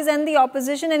parties and the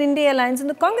opposition and India Alliance and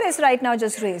the Congress right now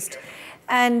just raised.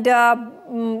 And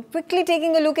quickly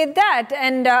taking a look at that,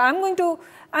 and I'm going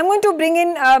to bring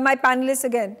in my panelists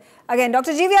again.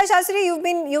 Dr. G.V.R. Shastri, you've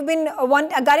been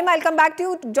Garima, I'll come back to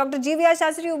you. Dr. G.V.R.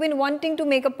 Shastri, you've been wanting to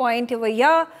make a point over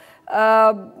here.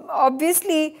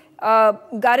 Obviously,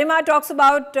 Garima talks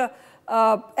about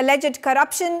alleged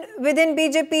corruption within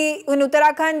BJP. In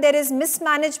Uttarakhand, there is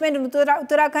mismanagement. In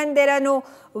Uttarakhand, there are no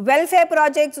welfare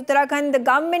projects. Uttarakhand, the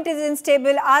government is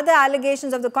unstable. Are the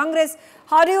allegations of the Congress?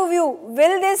 How do you view?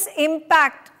 Will this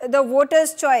impact the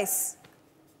voters' choice?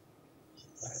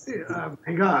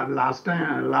 Megha,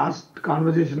 last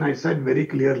conversation I said very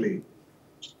clearly,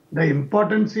 the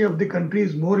importance of the country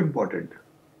is more important.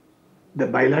 The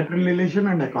bilateral relation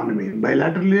and economy.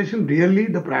 Bilateral relation, really,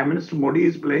 the Prime Minister Modi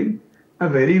is playing a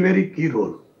very, very key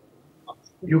role.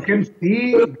 You can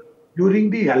see during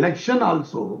the election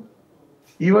also,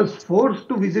 he was forced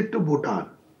to visit to Bhutan.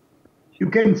 You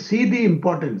can see the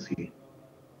importance here.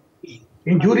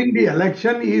 During the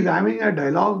election, he is having a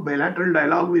dialogue, bilateral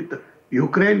dialogue with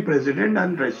Ukraine president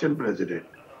and Russian president.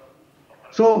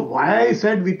 So why I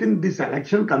said within this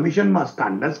election commission must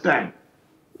understand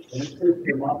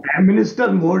Prime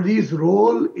Minister Modi's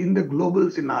role in the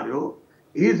global scenario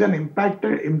is an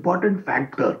important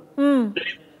factor.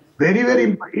 Very, very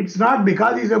important. It's not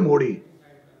because he's a Modi.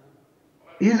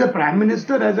 He's a Prime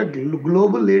Minister. As a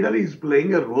global leader, he's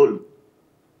playing a role.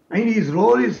 And his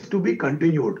role is to be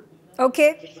continued.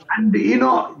 Okay. And the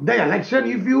election,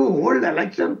 if you hold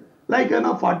election like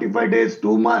 45 days,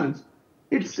 2 months,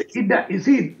 you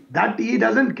see that he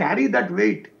doesn't carry that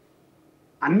weight.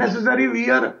 Unnecessary,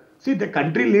 the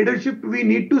country leadership, we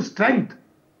need to strengthen.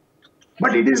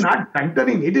 But it is not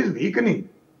strengthening, it is weakening.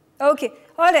 Okay,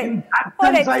 all right.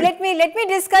 All right, let me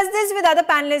discuss this with other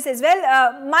panelists as well.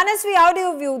 Manasvi, how do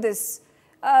you view this?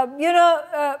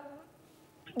 Dr.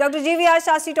 G.V.R.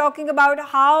 Shastri talking about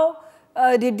how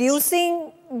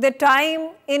reducing the time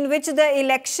in which the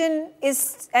election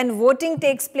is and voting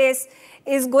takes place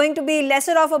is going to be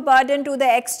lesser of a burden to the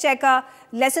exchequer,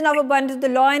 lesser of a burden to the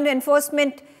law and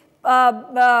enforcement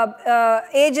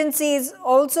agencies.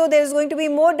 Also, there is going to be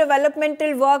more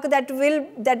developmental work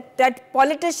that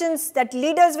politicians, that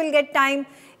leaders will get time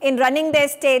in running their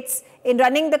states, in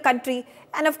running the country.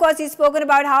 And of course, he's spoken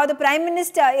about how the Prime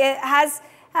Minister has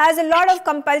a lot of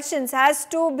compulsions, has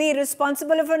to be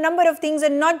responsible for a number of things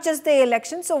and not just the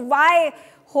election. So why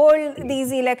hold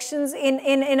these elections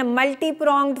in a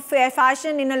multi-pronged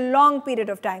fashion in a long period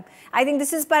of time? I think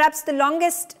this is perhaps the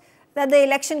longest that the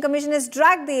Election Commission has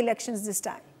dragged the elections this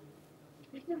time.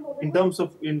 In terms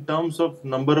of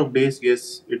number of days,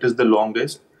 yes, it is the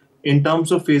longest. In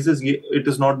terms of phases, it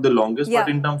is not the longest. Yeah. But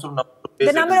in terms of number of days,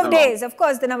 the number of days, of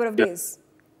course, the number of days.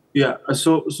 Yeah.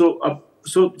 So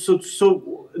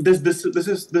this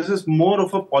is more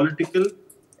of a political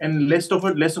and less of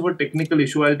a technical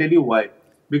issue. I'll tell you why.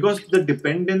 Because the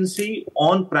dependency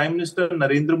on Prime Minister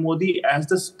Narendra Modi as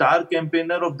the star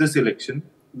campaigner of this election,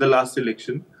 the last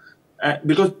election,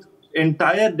 because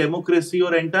entire democracy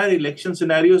or entire election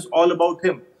scenario is all about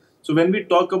him. So when we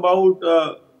talk about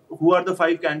who are the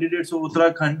 5 candidates of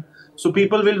Uttarakhand, so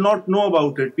people will not know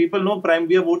about it. People know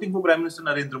we are voting for Prime Minister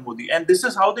Narendra Modi, and this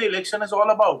is how the election is all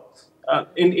about.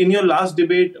 In your last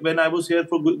debate, when I was here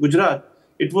for Gujarat,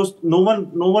 it was no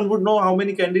one would know how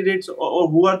many candidates or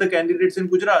who are the candidates in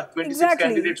Gujarat. 26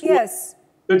 candidates. Yes.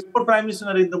 It's for Prime Minister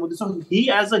Narendra Modi. So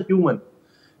he, as a human,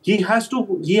 he has to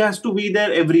be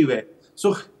there everywhere.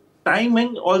 So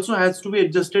timing also has to be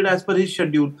adjusted as per his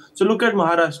schedule. So look at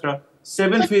Maharashtra,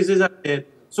 7 phases are there.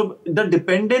 So the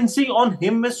dependency on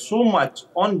him is so much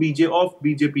on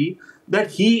BJP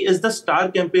that he is the star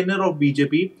campaigner of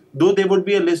BJP. Though there would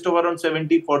be a list of around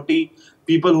 70-40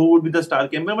 people who would be the star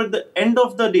campaigner, but at the end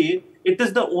of the day, it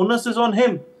is the onus is on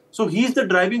him. So he's the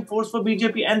driving force for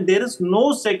BJP, and there is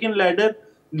no second ladder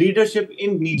leadership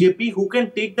in BJP who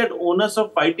can take that onus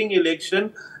of fighting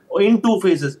election in 2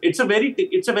 phases. It's a very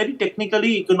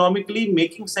technically, economically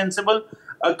making sensible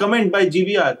comment by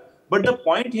GVR. But the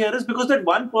point here is because that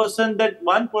one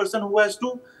person who has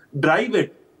to drive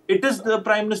it is the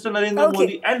Prime Minister Narendra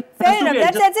Modi. And fair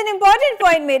enough. That's an important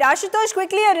point made. Ashutosh,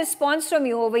 quickly a response from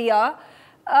you over here.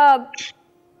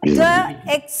 The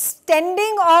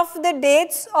extending of the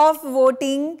dates of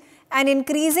voting and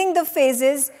increasing the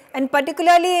phases, and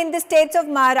particularly in the states of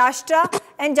Maharashtra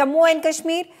and Jammu and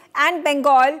Kashmir and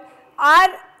Bengal, are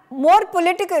more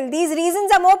political. These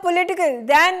reasons are more political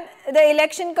than the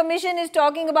Election Commission is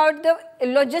talking about the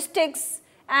logistics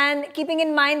and keeping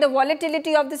in mind the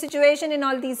volatility of the situation in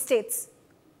all these states.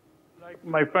 Like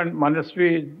my friend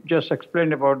Manasvi just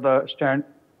explained about the stand,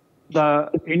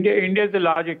 India is a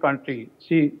larger country.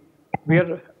 See, we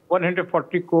are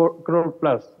 140 crore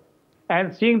plus.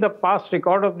 And seeing the past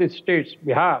record of these states,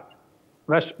 Bihar,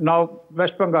 West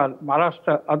Bengal,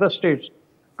 Maharashtra, other states,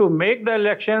 to make the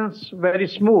elections very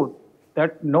smooth,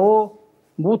 that no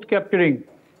booth capturing,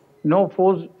 no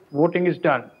forced voting is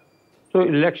done. So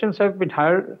elections have been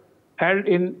held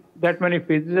in that many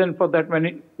phases and for that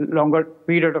many longer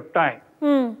period of time.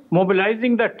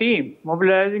 Mobilizing the team,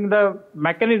 mobilizing the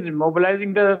mechanism,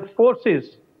 mobilizing the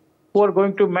forces who are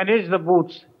going to manage the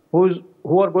booths,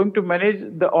 who are going to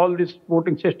manage all this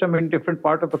voting system in different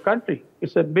parts of the country.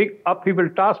 It's a big upheaval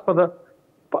task for the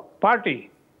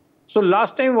party. So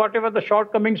last time, whatever the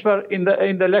shortcomings were in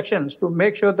the elections, to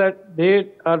make sure that they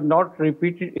are not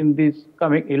repeated in these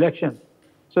coming elections.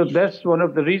 So that's one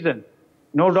of the reasons.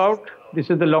 No doubt, this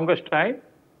is the longest time,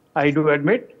 I do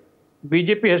admit.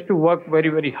 BJP has to work very,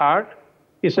 very hard.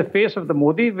 It's a face of the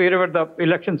Modi. Wherever the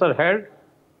elections are held,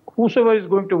 whosoever is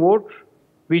going to vote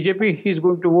BJP, he is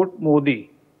going to vote Modi.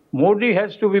 Modi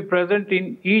has to be present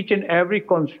in each and every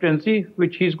constituency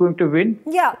which he is going to win.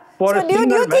 Yeah. So do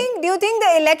you think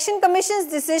the Election Commission's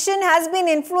decision has been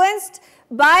influenced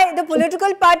by the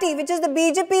political party, which is the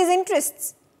BJP's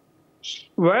interests?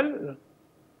 Well,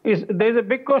 there's a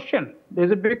big question.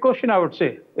 There's a big question, I would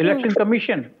say. Election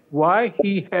Commission, why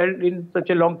he held in such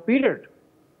a long period?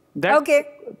 That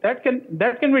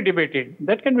can be debated.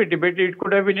 That can be debated. It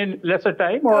could have been in lesser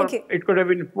time, or it could have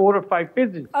been 4 or 5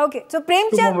 phases. Okay. So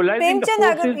Premchand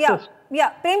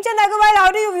Agarwal, how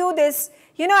do you view this?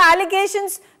 You know,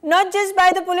 allegations not just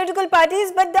by the political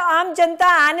parties, but the Aam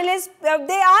Janta analysts,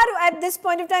 they are at this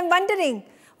point of time wondering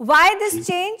why this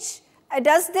change.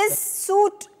 Does this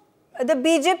suit the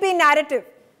BJP narrative?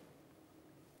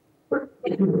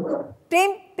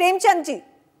 Premchand ji,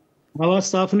 आवाज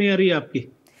साफ नहीं आ रही आपकी।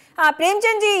 हाँ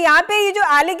प्रेमचंद जी, यहाँ पे ये जो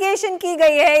एलिगेशन की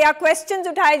गई है या क्वेश्चंस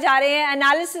उठाए जा रहे हैं,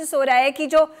 एनालिसिस हो रहा है कि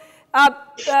जो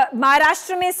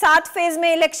महाराष्ट्र में 7 फेज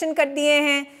में इलेक्शन कर दिए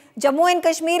हैं, जम्मू एंड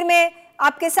कश्मीर में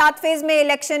आपके 7 फेज में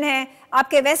इलेक्शन है,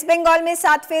 आपके वेस्ट बंगाल में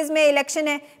 7 फेज में इलेक्शन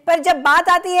है, पर जब बात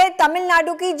आती है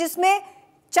तमिलनाडु की जिसमें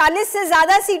 40 से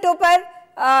ज्यादा सीटों पर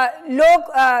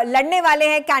लोग लड़ने वाले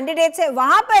हैं, कैंडिडेट्स हैं,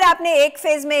 वहां पर आपने 1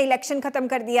 फेज में इलेक्शन खत्म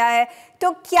कर दिया है।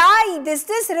 तो क्या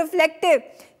दिस रिफ्लेक्टिव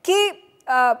कि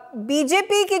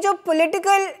बीजेपी की जो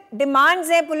पॉलिटिकल डिमांड्स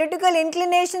हैं, पॉलिटिकल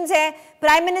इंक्लिनेशंस हैं,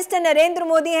 प्राइम मिनिस्टर नरेंद्र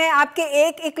मोदी हैं, आपके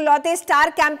एक इकलौते स्टार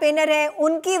कैंपेनर हैं,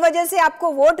 उनकी वजह से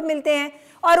आपको वोट मिलते हैं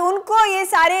और उनको ये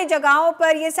सारे जगहों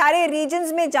पर, ये सारे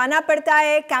रीजन्स में जाना पड़ता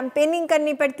है, कैंपेनिंग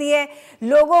करनी पड़ती है,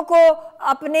 लोगों को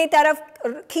अपने तरफ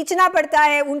खींचना पड़ता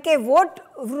है, उनके वोट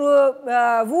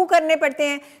वो करने पड़ते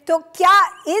हैं। तो क्या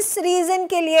इस रीजन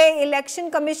के लिए इलेक्शन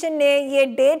कमीशन ने ये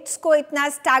डेट्स को इतना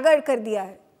स्टैगर कर दिया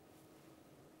है?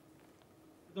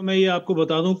 तो मैं ये आपको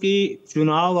बता दूं कि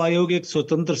चुनाव आयोग एक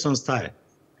स्वतंत्र संस्था है,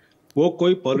 वो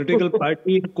कोई पॉलिटिकल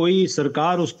पार्टी, कोई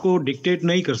सरकार उसको डिक्टेट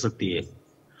नहीं कर सकती है।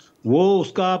 वो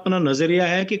उसका अपना नजरिया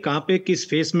है कि कहाँ पे किस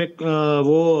फेस में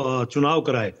वो चुनाव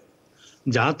कराए।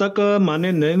 जहाँ तक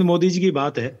माननीय नरेंद्र मोदी जी की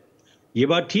बात है, ये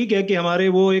बात ठीक है कि हमारे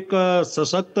वो एक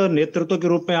सशक्त नेतृत्व के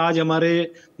रूप में आज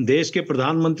हमारे देश के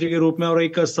प्रधानमंत्री के रूप में और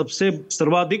एक सबसे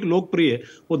सर्वाधिक लोकप्रिय,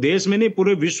 वो देश में नहीं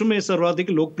पूरे विश्व में सर्वाधिक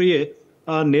लोकप्रिय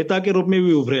नेता के रूप में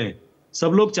भी उभरे हैं।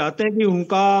 सब लोग चाहते हैं कि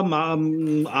उनका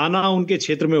आना उनके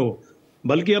क्षेत्र में हो,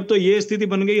 बल्कि अब तो ये स्थिति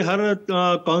बन गई हर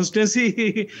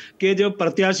कॉन्स्टिट्यूंसी के जो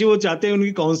प्रत्याशी वो चाहते हैं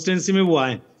उनकी कॉन्स्टिट्यूंसी में वो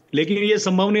आए, लेकिन ये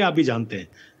संभव नहीं, आप भी जानते हैं।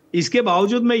 इसके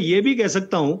बावजूद मैं ये भी कह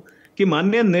सकता हूं कि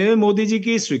माननीय नरेंद्र मोदी जी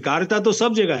की स्वीकार्यता तो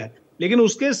सब जगह है, लेकिन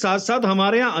उसके साथ साथ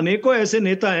हमारे यहाँ अनेकों ऐसे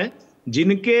नेता हैं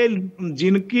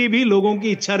जिनकी भी लोगों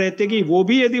की इच्छा रहती है कि वो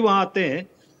भी यदि वहां आते हैं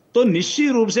तो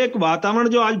निश्चित रूप से एक वातावरण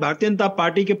जो आज भारतीय जनता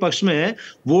पार्टी के पक्ष में है,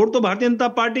 वोट तो भारतीय जनता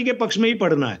पार्टी के पक्ष में ही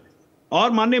पड़ना है।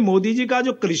 और माननीय मोदी जी का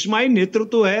जो करिश्माई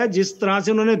नेतृत्व है, जिस तरह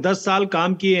से उन्होंने 10 साल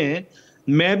काम किए हैं,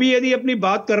 मैं भी यदि अपनी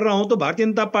बात कर रहा हूं तो भारतीय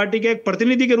जनता पार्टी के एक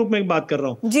प्रतिनिधि के रूप में बात कर रहा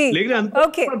हूं,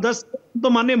 लेकिन 10 तो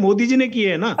माननीय मोदी जी ने किए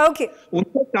हैं ना।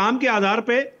 उनके काम के आधार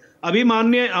पे अभी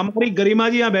माननीय हमारी गरिमा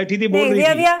जी यहाँ बैठी थी, बोल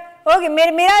रही थी। ओके,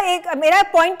 मेरा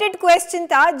पॉइंटेड क्वेश्चन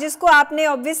था जिसको आपने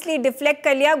ऑब्वियसली डिफ्लेक्ट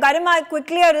कर लिया। गरिमा,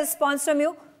 quickly a response from you.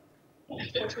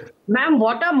 Ma'am,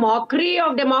 what a mockery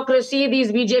of democracy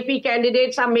these BJP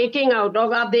candidates are making out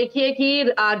of. आप देखिए कि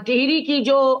टिहरी की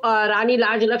जो रानी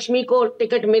लाजलक्ष्मी को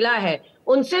टिकट मिला है,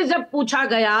 उनसे जब पूछा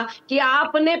गया कि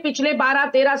आपने पिछले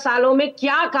 12-13 सालों में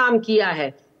क्या काम किया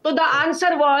है, तो the answer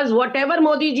was whatever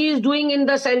Modi ji is doing in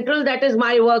the central, that is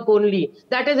my work only,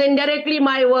 that is indirectly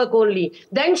my work only.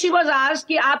 Then she was asked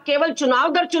कि आप केवल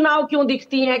चुनाव दर चुनाव क्यों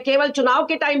दिखती हैं, केवल चुनाव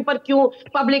के टाइम पर क्यों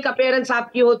पब्लिक अपीयरेंस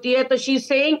आपकी होती है, तो she is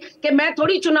saying कि मैं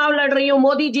थोड़ी चुनाव लड़ रही हूँ,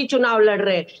 मोदी जी चुनाव लड़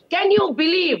रहे हैं। Can you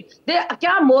believe?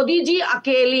 क्या मोदी जी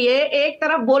अकेली है? एक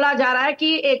तरफ बोला जा रहा है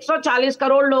कि 140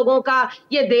 करोड़ लोगों का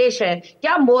ये देश है,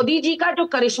 क्या मोदी जी का जो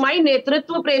करिश्माई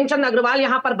नेतृत्व प्रेमचंद अग्रवाल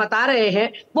यहाँ पर बता रहे हैं,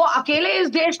 वो अकेले इस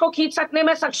देश को खींच सकने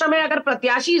में सक्षम है? अगर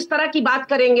प्रत्याशी इस तरह की बात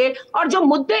करेंगे और जो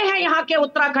मुद्दे हैं यहाँ के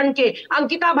उत्तराखंड के,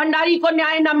 अंकिता भंडारी को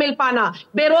न्याय न मिल पाना,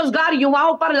 बेरोजगार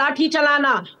युवाओं पर लाठी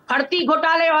चलाना, भर्ती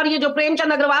घोटाले, और ये जो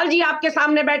प्रेमचंद अग्रवाल जी आपके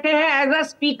सामने बैठे हैं as a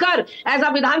speaker, as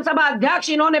a विधानसभा अध्यक्ष,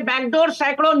 इन्होंने बैकडोर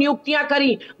सैकड़ों नियुक्तियां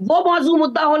करी, वो मौजूद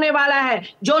मुद्दा होने वाला है।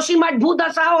 जोशीमठ भू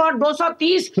धसाव और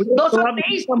 223 किलो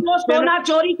सोना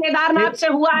चोरी केदारनाथ से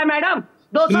हुआ है मैडम।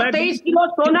 223 किलो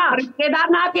सोना,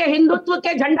 केदारनाथ के हिंदुत्व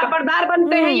के झंडा बरदार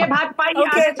बनते हैं ये भाजपाई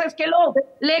आरएसएस के लोग,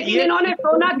 लेकिन इन्होंने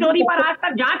सोना चोरी पर आज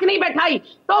तक जांच नहीं बैठाई।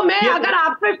 तो मैं अगर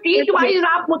आपसे सीट वाइज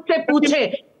आप मुझसे पूछे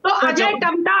तो अजय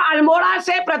टम्टा अल्मोड़ा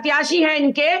से प्रत्याशी हैं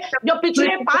इनके, जो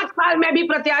पिछले 5 साल में भी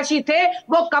प्रत्याशी थे,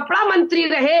 वो कपड़ा मंत्री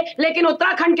रहे, लेकिन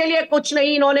उत्तराखंड के लिए कुछ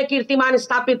नहीं इन्होंने कीर्तिमान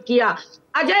स्थापित किया।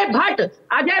 अजय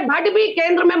भट्ट भी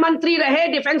केंद्र में मंत्री रहे,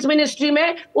 डिफेंस मिनिस्ट्री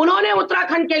में, उन्होंने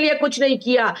उत्तराखंड के लिए कुछ नहीं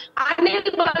किया।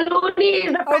 Anil Baluni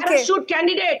is the parachute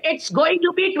candidate, it's going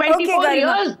to be 24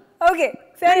 years. Okay,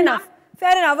 fair enough.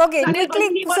 Fair enough. Okay, quickly,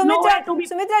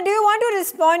 Sumitra, do you want to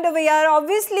respond over here?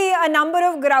 Obviously, a number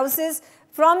of grouses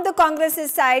from the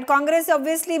Congress's side. Congress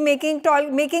obviously making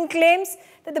claims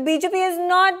that the BJP has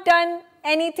not done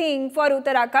anything for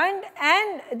Uttarakhand,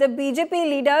 and the BJP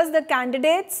leaders, the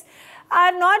candidates,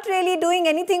 are not really doing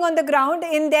anything on the ground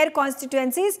in their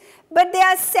constituencies, but they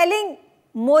are selling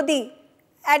Modi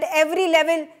at every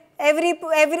level,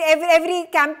 every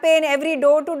campaign, every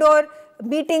door-to-door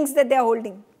meetings that they are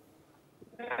holding.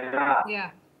 Yeah.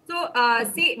 So,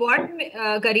 see what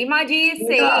Garima ji is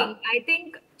saying. I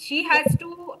think she has to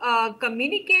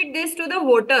communicate this to the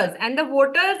voters, and the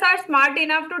voters are smart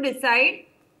enough to decide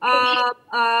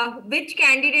which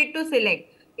candidate to select.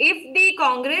 If the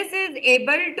Congress is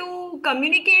able to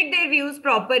communicate their views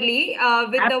properly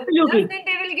with the voters, then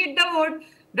they will get the vote.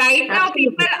 Right now,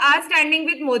 people are standing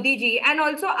with Modi ji, and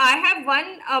also I have one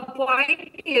point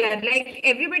here. Like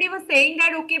everybody was saying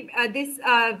that okay, this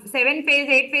 7-phase,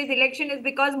 8-phase election is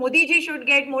because Modi ji should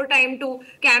get more time to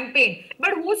campaign.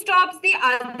 But who stops the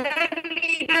other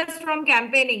leaders from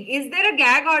campaigning? Is there a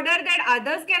gag order that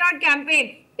others cannot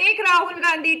campaign? Take Rahul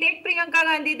Gandhi, take Priyanka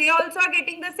Gandhi, they also are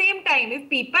getting the same time. If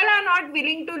people are not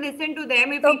willing to listen to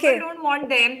them, if people don't want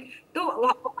them, so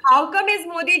how come is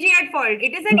Modi ji at fault?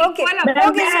 It is an equal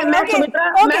approach.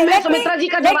 Sumitra ji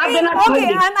का जवाब देना चाहूंगी.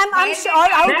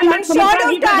 I'm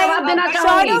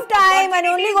short of time and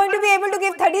only going to be able to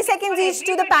give 30 seconds each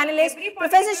to the panelists.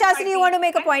 Professor Shastri, you want to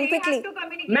make a point quickly?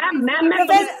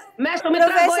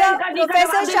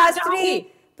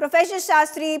 Professor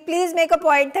Shastri, please make a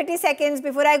point, 30 seconds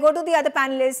before I go to the other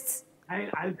panelists.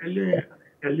 I'll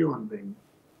tell you one thing.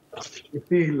 If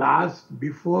the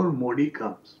before Modi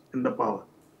comes in the power,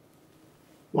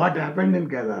 what happened in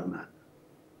Kedarnath?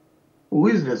 Who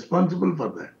is responsible for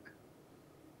that?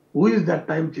 Who is that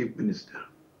time Chief Minister?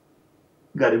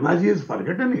 Garimaji has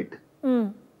forgotten it.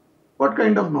 What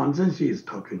kind of nonsense she is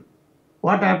talking?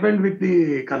 What happened with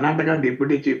the Karnataka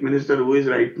Deputy Chief Minister who is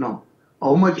right now?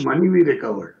 How much money we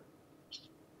recovered?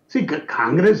 See,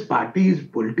 Congress party is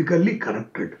politically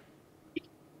corrupted.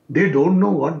 They don't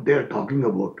know what they are talking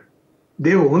about.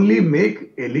 They only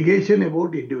make allegation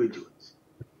about individuals,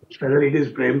 whether it is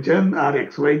Premchand or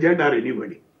XYZ or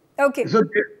anybody. Okay. So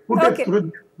they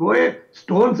throw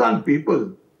stones on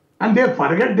people, and they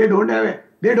forget they don't have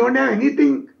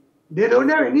anything. They don't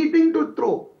have anything to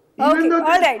throw. Okay.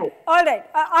 All right.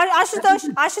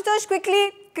 Ashutosh,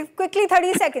 quickly,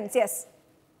 30 seconds. Yes.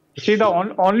 See, the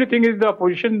only thing is the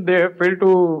opposition, they have failed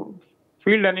to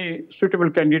field any suitable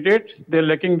candidate. They're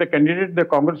lacking the candidate, the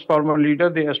Congress former leader,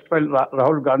 the erstwhile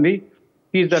Rahul Gandhi.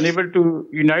 He is unable to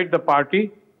unite the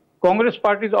party. Congress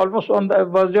party is almost on the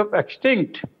verge of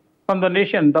extinct from the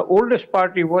nation. The oldest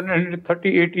party,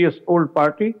 138 years old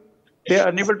party, they are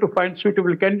unable to find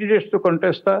suitable candidates to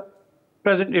contest the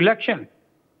present election.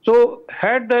 So,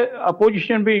 had the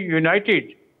opposition been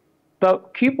united, the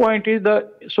key point is the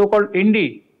so-called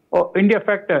India or India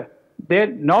factor. They're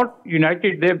not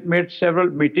united. They've made several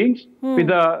meetings with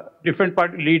the different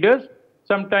party leaders.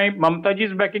 Sometimes Mamata ji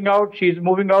is backing out. She's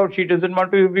moving out. She doesn't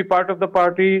want to be part of the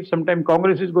party. Sometimes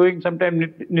Congress is going. Sometimes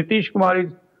Nitish Kumar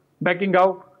is backing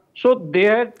out. So they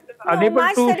are unable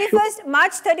March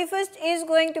 31st is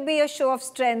going to be a show of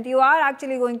strength. You are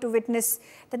actually going to witness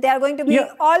that they are going to be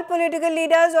all political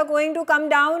leaders are going to come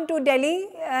down to Delhi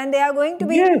and they are going to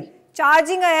be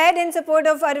charging ahead in support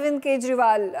of Arvind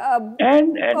Kejriwal.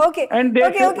 Okay,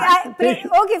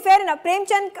 fair enough.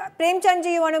 Premchand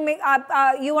ji, you want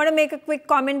to make a quick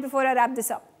comment before I wrap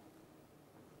this up?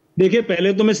 देखिए,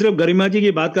 पहले तो मैं सिर्फ गरिमा जी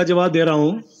की बात का जवाब दे रहा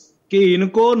हूं कि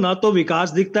इनको ना तो विकास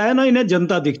दिखता है ना इन्हें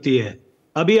जनता दिखती है.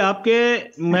 अभी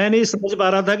मैं नहीं समझ पा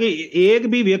रहा था कि एक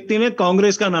भी व्यक्ति ने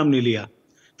कांग्रेस का नाम नहीं लिया,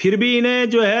 फिर भी इन्हें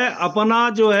जो है अपना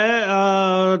जो है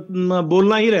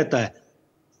बोलना ही रहता है.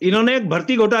 इन्होंने एक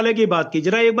भर्ती घोटाले की बात की.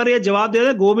 जरा एक बार ये जवाब दे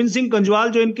दें, गोविंद सिंह कंजवाल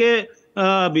जो इनके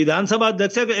विधानसभा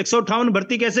अध्यक्ष 158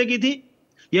 भर्ती कैसे की थी,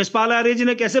 यशपाल आर्य जी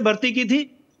ने कैसे भर्ती की थी,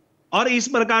 और इस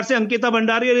प्रकार से अंकिता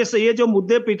भंडारी और ये जो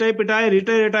मुद्दे पिटाए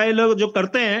रिटाए लोग जो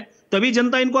करते हैं, तभी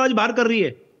जनता इनको आज बाहर कर रही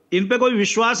है. इन पे कोई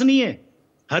विश्वास नहीं है.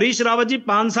 हरीश रावत जी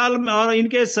 5 साल और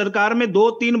इनके सरकार में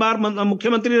 2-3 बार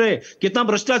मुख्यमंत्री रहे. कितना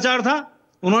भ्रष्टाचार था.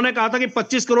 उन्होंने कहा था कि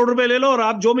 25 करोड़ रुपए ले लो और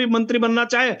आप जो भी मंत्री बनना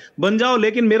चाहे बन जाओ,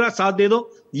 लेकिन मेरा साथ दे दो.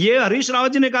 ये हरीश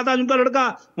रावत जी ने कहा था. उनका लड़का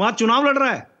वहां चुनाव लड़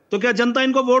रहा है, तो क्या जनता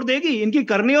इनको वोट देगी? इनकी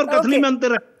करनी और कथनी में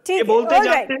अंतर है. ये बोलते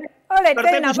जाते हैं. All right,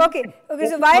 fair enough. Okay,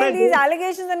 so while these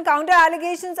allegations and counter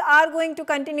allegations are going to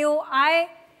continue, I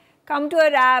come to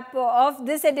a wrap of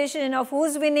this edition of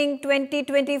Who's Winning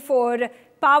 2024,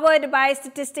 powered by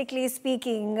Statistically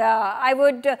Speaking. I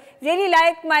would really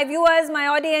like my viewers, my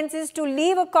audiences to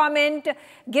leave a comment,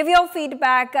 give your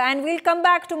feedback, and we'll come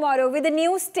back tomorrow with a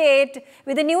new state,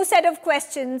 with a new set of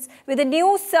questions, with a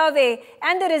new survey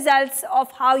and the results of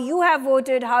how you have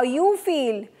voted, how you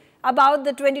feel about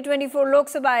the 2024 Lok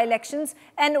Sabha elections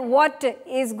and what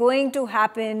is going to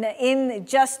happen in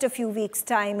just a few weeks'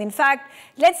 time. In fact,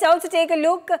 let's also take a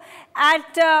look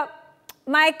at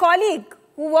my colleague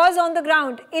who was on the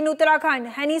ground in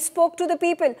Uttarakhand, and he spoke to the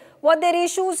people, what their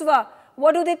issues were,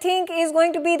 what do they think is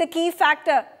going to be the key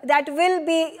factor that will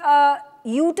be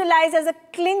utilized as a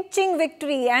clinching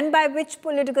victory, and by which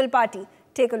political party.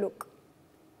 Take a look.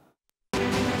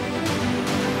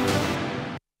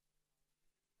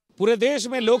 पूरे देश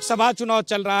में लोकसभा चुनाव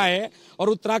चल रहा है और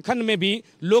उत्तराखंड में भी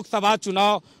लोकसभा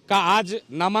चुनाव का आज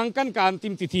नामांकन का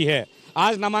अंतिम तिथि है।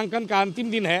 आज नामांकन का अंतिम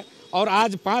दिन है और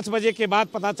आज 5 बजे के बाद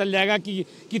पता चल जाएगा कि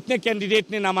कितने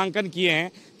कैंडिडेट ने नामांकन किए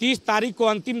हैं। 30 तारीख को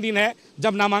अंतिम दिन है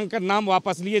जब नामांकन नाम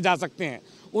वापस लिए जा सकते हैं।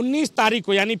 19 तारीख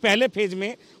को यानी पहले फेज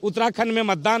में उत्तराखंड में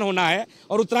मतदान होना है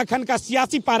और उत्तराखंड का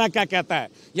सियासी पारा क्या कहता है,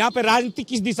 यहाँ पे राजनीति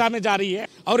किस दिशा में जा रही है।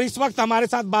 और इस वक्त हमारे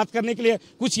साथ बात करने के लिए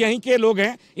कुछ यहीं के लोग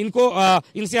हैं,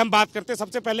 इनसे हम बात करते हैं।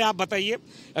 सबसे पहले आप बताइए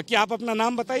कि आप अपना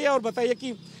नाम बताइए और बताइए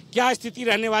कि क्या स्थिति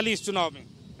रहने वाली इस चुनाव में।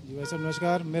 जी वैसे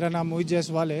नमस्कार, मेरा नाम मोहित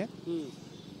जायसवाल है।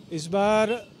 इस बार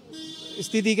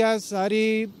स्थिति का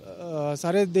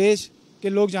सारे देश के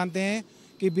लोग जानते हैं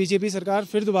कि बीजेपी सरकार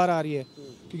फिर दोबारा आ रही है,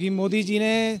 क्योंकि मोदी जी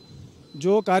ने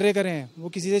जो कार्य करे हैं वो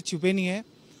किसी से छुपे नहीं हैं।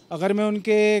 अगर मैं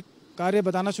उनके कार्य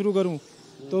बताना शुरू करूं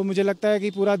तो मुझे लगता है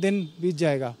कि पूरा दिन बीत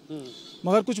जाएगा,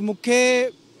 मगर कुछ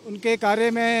मुख्य उनके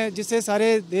कार्य में जिससे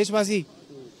सारे देशवासी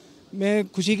में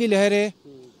खुशी की लहर है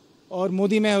और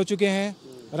मोदी में हो चुके हैं,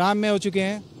 राम में हो चुके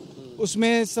हैं।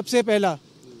 उसमें सबसे पहला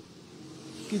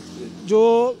कि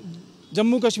जो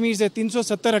जम्मू कश्मीर से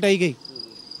 370 हटाई गई,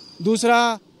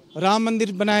 दूसरा राम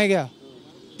मंदिर बनाया गया,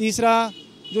 तीसरा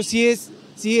जो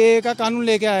CAA का कानून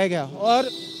लेके आया गया। और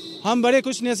हम बड़े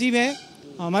खुश नसीब हैं,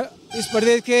 हमारे इस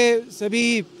प्रदेश के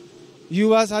सभी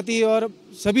युवा साथी और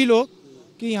सभी लोग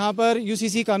कि यहाँ पर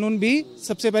UCC कानून भी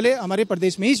सबसे पहले हमारे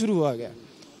प्रदेश में ही शुरू हुआ गया।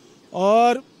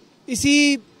 और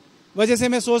इसी वजह से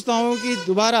मैं सोचता हूँ कि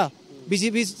दोबारा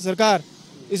बीजेपी सरकार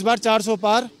इस बार 400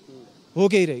 पार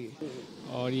होके ही रहेगी।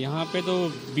 और यहाँ पे तो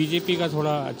बीजेपी का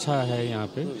थोड़ा अच्छा है यहाँ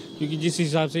पे, क्योंकि जिस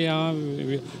हिसाब से यहाँ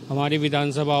हमारी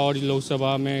विधानसभा और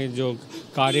लोकसभा में जो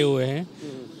कार्य हुए हैं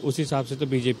उस हिसाब से तो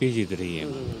बीजेपी जीत रही है।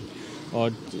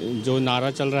 और जो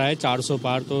नारा चल रहा है 400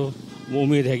 पार, तो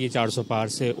उम्मीद है कि 400 पार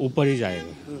से ऊपर ही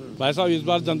जाएगा। भाई साहब, इस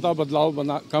बार जनता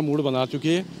बदलाव का मूड बना चुकी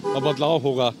है और बदलाव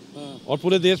होगा और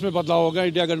पूरे देश में बदलाव होगा।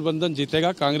 इंडिया गठबंधन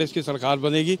जीतेगा, कांग्रेस की सरकार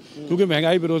बनेगी, क्योंकि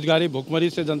महंगाई, बेरोजगारी, भुखमरी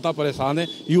से जनता परेशान है,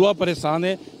 युवा परेशान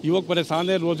है, युवक परेशान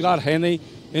है, रोजगार है नहीं।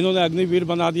 इन्होंने अग्निवीर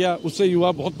बना दिया, उससे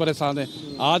युवा बहुत परेशान है।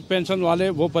 आज पेंशन वाले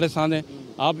वो परेशान है।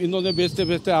 आप इन्होंने बेचते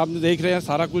बेचते आपने देख रहे हैं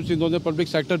सारा कुछ इन्होंने पब्लिक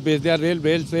सेक्टर बेच दिया,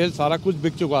 रेल सेल सारा कुछ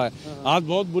बिक चुका है। आज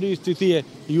बहुत बुरी स्थिति है,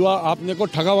 युवा अपने को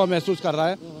ठगा हुआ महसूस कर रहा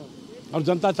है और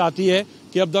जनता चाहती है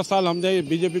कि अब 10 साल हमने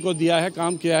बीजेपी को दिया है,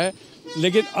 काम किया है,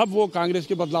 लेकिन अब वो कांग्रेस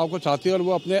के बदलाव को चाहती है और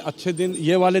वो अपने अच्छे दिन,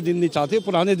 ये वाले दिन नहीं चाहती,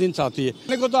 पुराने दिन चाहती है।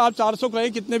 देखो तो आप 400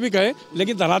 कहें, कितने भी कहें,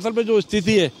 लेकिन धरातल पे जो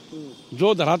स्थिति है,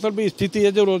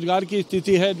 जो रोजगार की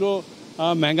स्थिति है, जो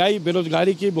महंगाई,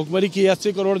 बेरोजगारी की, भुखमरी की,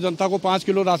 80 करोड़ जनता को 5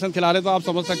 किलो राशन खिला रहे, तो आप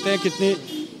समझ सकते हैं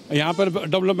कितनी यहाँ पर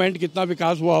डेवलपमेंट, कितना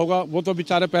विकास हुआ होगा। वो तो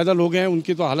बेचारे पैदल हो गए हैं,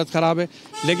 उनकी तो हालत ख़राब है।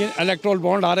 लेकिन इलेक्टोरल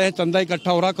बॉन्ड आ रहे हैं, चंदा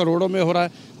इकट्ठा हो रहा है, करोड़ों में हो रहा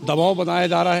है, दबाव बनाया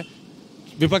जा रहा है,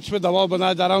 विपक्ष पे दबाव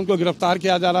बनाया जा रहा है, उनको गिरफ्तार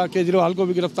किया जा रहा है। केजरीवाल को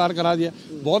भी गिरफ्तार करा दिया,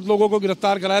 बहुत लोगों को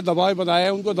गिरफ्तार कराया, दबाव बनाया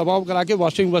है, उनको दबाव करा के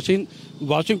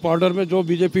वॉशिंग पाउडर में जो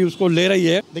बीजेपी उसको ले रही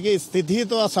है। देखिए, स्थिति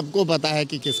तो सबको पता है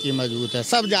कि किसकी मजबूत है,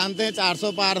 सब जानते हैं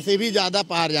 400 पार से भी ज़्यादा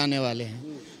पार जाने वाले हैं।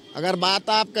 अगर बात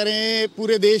आप करें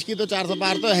पूरे देश की तो 400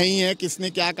 पार तो है ही है। किसने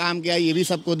क्या काम किया ये भी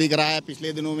सबको दिख रहा है,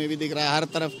 पिछले दिनों में भी दिख रहा है, हर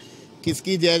तरफ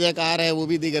किसकी जय जयकार है वो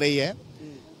भी दिख रही है।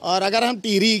 और अगर हम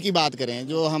टिहरी की बात करें,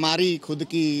 जो हमारी खुद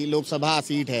की लोकसभा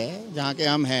सीट है जहाँ के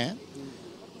हम हैं,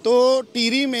 तो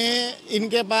टिहरी में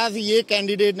इनके पास ये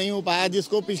कैंडिडेट नहीं हो पाया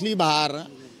जिसको पिछली बार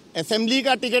असेंबली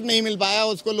का टिकट नहीं मिल पाया,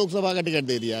 उसको लोकसभा का टिकट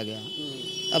दे दिया गया।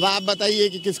 अब आप बताइए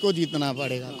कि किसको जीतना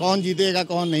पड़ेगा, कौन जीतेगा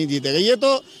कौन नहीं जीतेगा। ये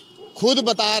तो खुद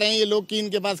बता रहे हैं ये लोग कि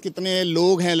इनके पास कितने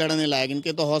लोग हैं लड़ने लायक,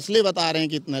 इनके तो हौसले बता रहे हैं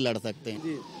कि कितने लड़ सकते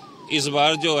हैं। इस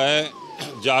बार जो है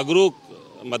जागरूक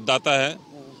मतदाता है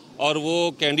और वो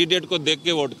कैंडिडेट को देख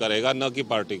के वोट करेगा, न कि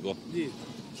पार्टी को।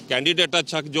 कैंडिडेट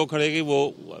अच्छा जो खड़ेगी वो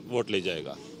वोट ले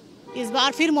जाएगा। इस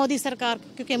बार फिर मोदी सरकार,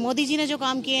 क्योंकि मोदी जी ने जो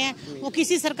काम किए हैं वो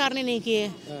किसी सरकार ने नहीं किए।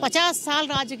 50 साल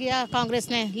राज किया कांग्रेस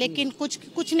ने, लेकिन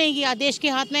कुछ नहीं किया। देश के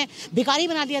हाथ में भिखारी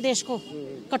बना दिया, देश को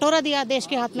कटोरा दिया देश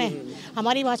के हाथ में।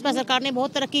 हमारी भाजपा सरकार ने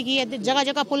बहुत तरक्की की है, जगह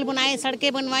जगह पुल बनाए,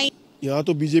 सड़कें बनवाई। यहाँ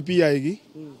तो बीजेपी आएगी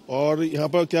और यहाँ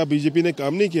पर क्या बीजेपी ने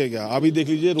काम नहीं किया क्या? आप ही देख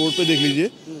लीजिए, रोड पे देख लीजिए,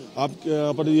 आप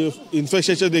यहाँ पर ये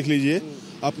इंफ्रास्ट्रक्चर देख लीजिए,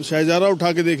 आप शहजारा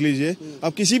उठा के देख लीजिए,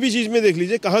 आप किसी भी चीज में देख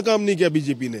लीजिए, कहाँ काम नहीं किया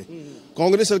बीजेपी ने।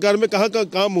 कांग्रेस सरकार में कहाँ का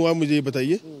काम हुआ, मुझे ये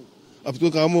बताइए। अब तो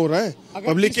काम हो रहा है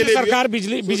पब्लिक के लिए। सरकार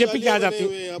बीजेपी की आ जाती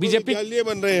है, बीजेपी विद्यालय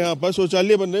बन रहे हैं, यहाँ पर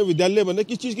शौचालय बन रहे हैं, विद्यालय बन रहे हैं,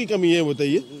 किस चीज की कमी है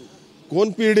बताइए?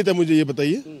 कौन पीड़ित है मुझे ये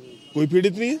बताइए? कोई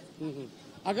पीड़ित नहीं है।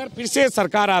 अगर फिर से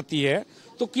सरकार आती है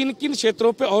तो किन किन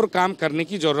क्षेत्रों पे और काम करने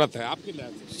की जरूरत है आपके लिए?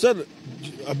 सर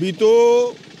अभी तो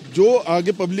जो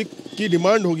आगे पब्लिक की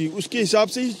डिमांड होगी उसके हिसाब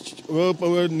से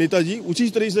ही नेताजी उसी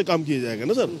तरह से काम किया जाएगा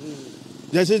ना सर।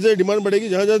 जैसे जैसे डिमांड बढ़ेगी,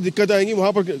 जहाँ जहाँ दिक्कत आएंगी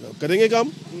वहाँ पर करेंगे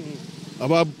काम।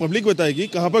 अब आप पब्लिक बताएगी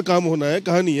कहाँ पर काम होना है,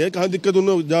 कहाँ नहीं है, कहाँ दिक्कत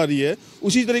होने जा रही है,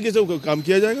 उसी तरीके से काम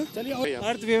किया जाएगा।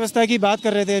 अर्थव्यवस्था की बात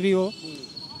कर रहे थे अभी वो।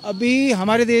 अभी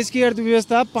हमारे देश की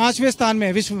अर्थव्यवस्था 5वें स्थान में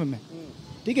है विश्व में,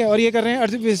 ठीक है। और ये कर रहे हैं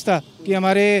अर्थव्यवस्था कि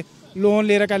हमारे लोन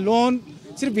ले रखा है, लोन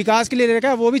सिर्फ विकास के लिए ले रखा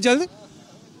है, वो भी जल्द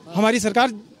हमारी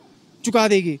सरकार चुका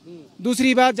देगी।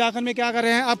 दूसरी बात, झारखंड में क्या कर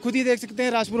रहे हैं आप खुद ही देख सकते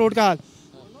हैं, राजपुर रोड का हाल।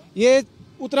 ये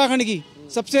उत्तराखंड की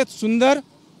सबसे सुंदर,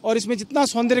 और इसमें जितना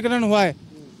सौंदर्यकरण हुआ है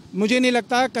मुझे नहीं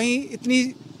लगता कहीं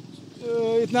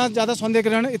इतना ज़्यादा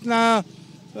सौंदर्यकरण, इतना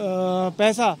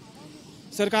पैसा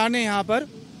सरकार ने यहाँ पर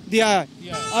दिया है।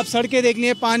 अब सड़कें देखनी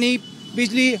है, पानी,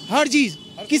 बिजली, हर चीज़,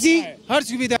 हर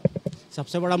सुविधा।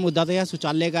 सबसे बड़ा मुद्दा तो यह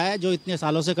शौचालय का है, जो इतने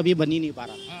सालों से कभी बन ही नहीं पा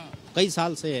रहा। कई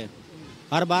साल से है,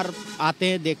 हर बार आते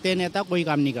हैं, देखते हैं, नेता कोई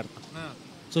काम नहीं करता,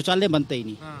 शौचालय बनते ही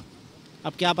नहीं।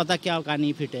 अब क्या पता क्या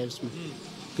कहानी फिट है उसमें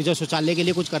कि जो शौचालय के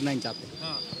लिए कुछ करना नहीं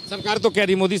चाहते। सरकार तो कह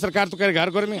रही, मोदी सरकार तो कह रही घर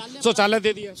घर में शौचालय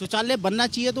दे दिया। शौचालय बनना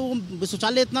चाहिए, तो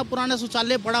शौचालय इतना पुराना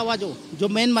शौचालय पड़ा हुआ जो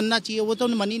मेन बनना चाहिए वो तो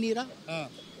बन ही नहीं रहा।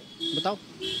 बताओ।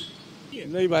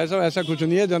 नहीं भाई साहब, ऐसा कुछ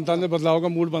नहीं है, जनता ने बदलाव का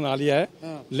मूड बना लिया है।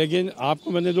 लेकिन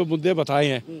आपको मैंने जो मुद्दे बताए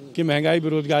हैं कि महंगाई,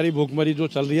 बेरोजगारी, भूखमरी जो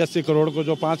चल रही है, 80 करोड़ को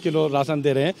जो 5 किलो राशन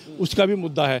दे रहे हैं, उसका भी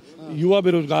मुद्दा है। युवा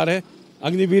बेरोजगार है,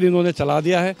 अग्निवीर इन्होंने चला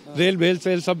दिया है, रेल बेल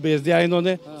सेल सब बेच दिया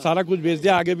इन्होंने, सारा कुछ बेच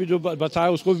दिया, आगे भी जो बचा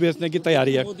है उसको भी बेचने की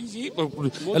तैयारी है। मोदी जी,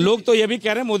 लोग तो ये भी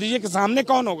कह रहे हैं मोदी जी के सामने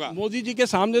कौन होगा? मोदी जी के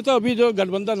सामने तो अभी जो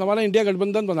गठबंधन, हमारा इंडिया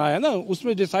गठबंधन बनाया है ना,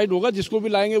 उसमें डिसाइड होगा, जिसको भी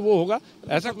लाएंगे वो होगा।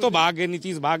 ऐसा तो भाग गए,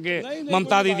 नीतीश भाग गए,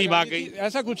 ममता दीदी भाग गई,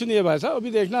 ऐसा कुछ नहीं है भाई साहब।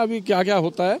 अभी देखना अभी क्या क्या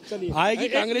होता है। आएगी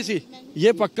कांग्रेस ही,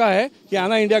 ये पक्का है कि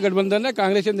आना इंडिया गठबंधन है,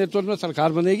 कांग्रेस के नेतृत्व में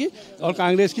सरकार बनेगी और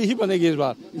कांग्रेस की ही बनेगी इस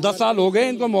बार। 10 साल हो गए,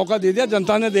 इनको मौका दे दिया,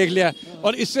 जनता ने देख लिया,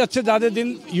 और इससे अच्छे ज्यादा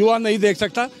दिन युवा नहीं देख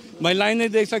सकता, महिलाएं नहीं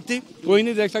देख सकती, कोई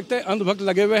नहीं देख सकते। अंधभक्त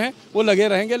लगे हुए हैं, वो लगे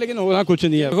रहेंगे, लेकिन होना कुछ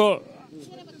नहीं है। देखो,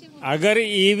 अगर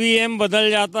ईवीएम बदल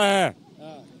जाता है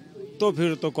तो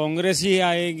फिर तो कांग्रेस ही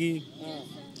आएगी।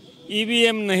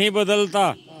 ईवीएम नहीं बदलता,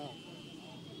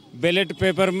 बैलेट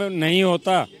पेपर में नहीं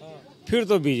होता, फिर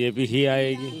तो बीजेपी ही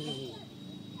आएगी।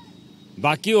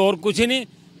 बाकी और कुछ नहीं,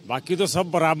 बाकी तो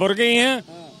सब बराबर के ही हैं।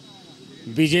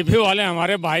 बीजेपी वाले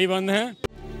हमारे भाई बंद हैं।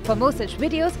 For more such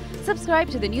videos,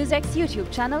 subscribe to the NewsX YouTube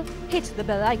channel, hit the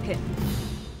bell icon.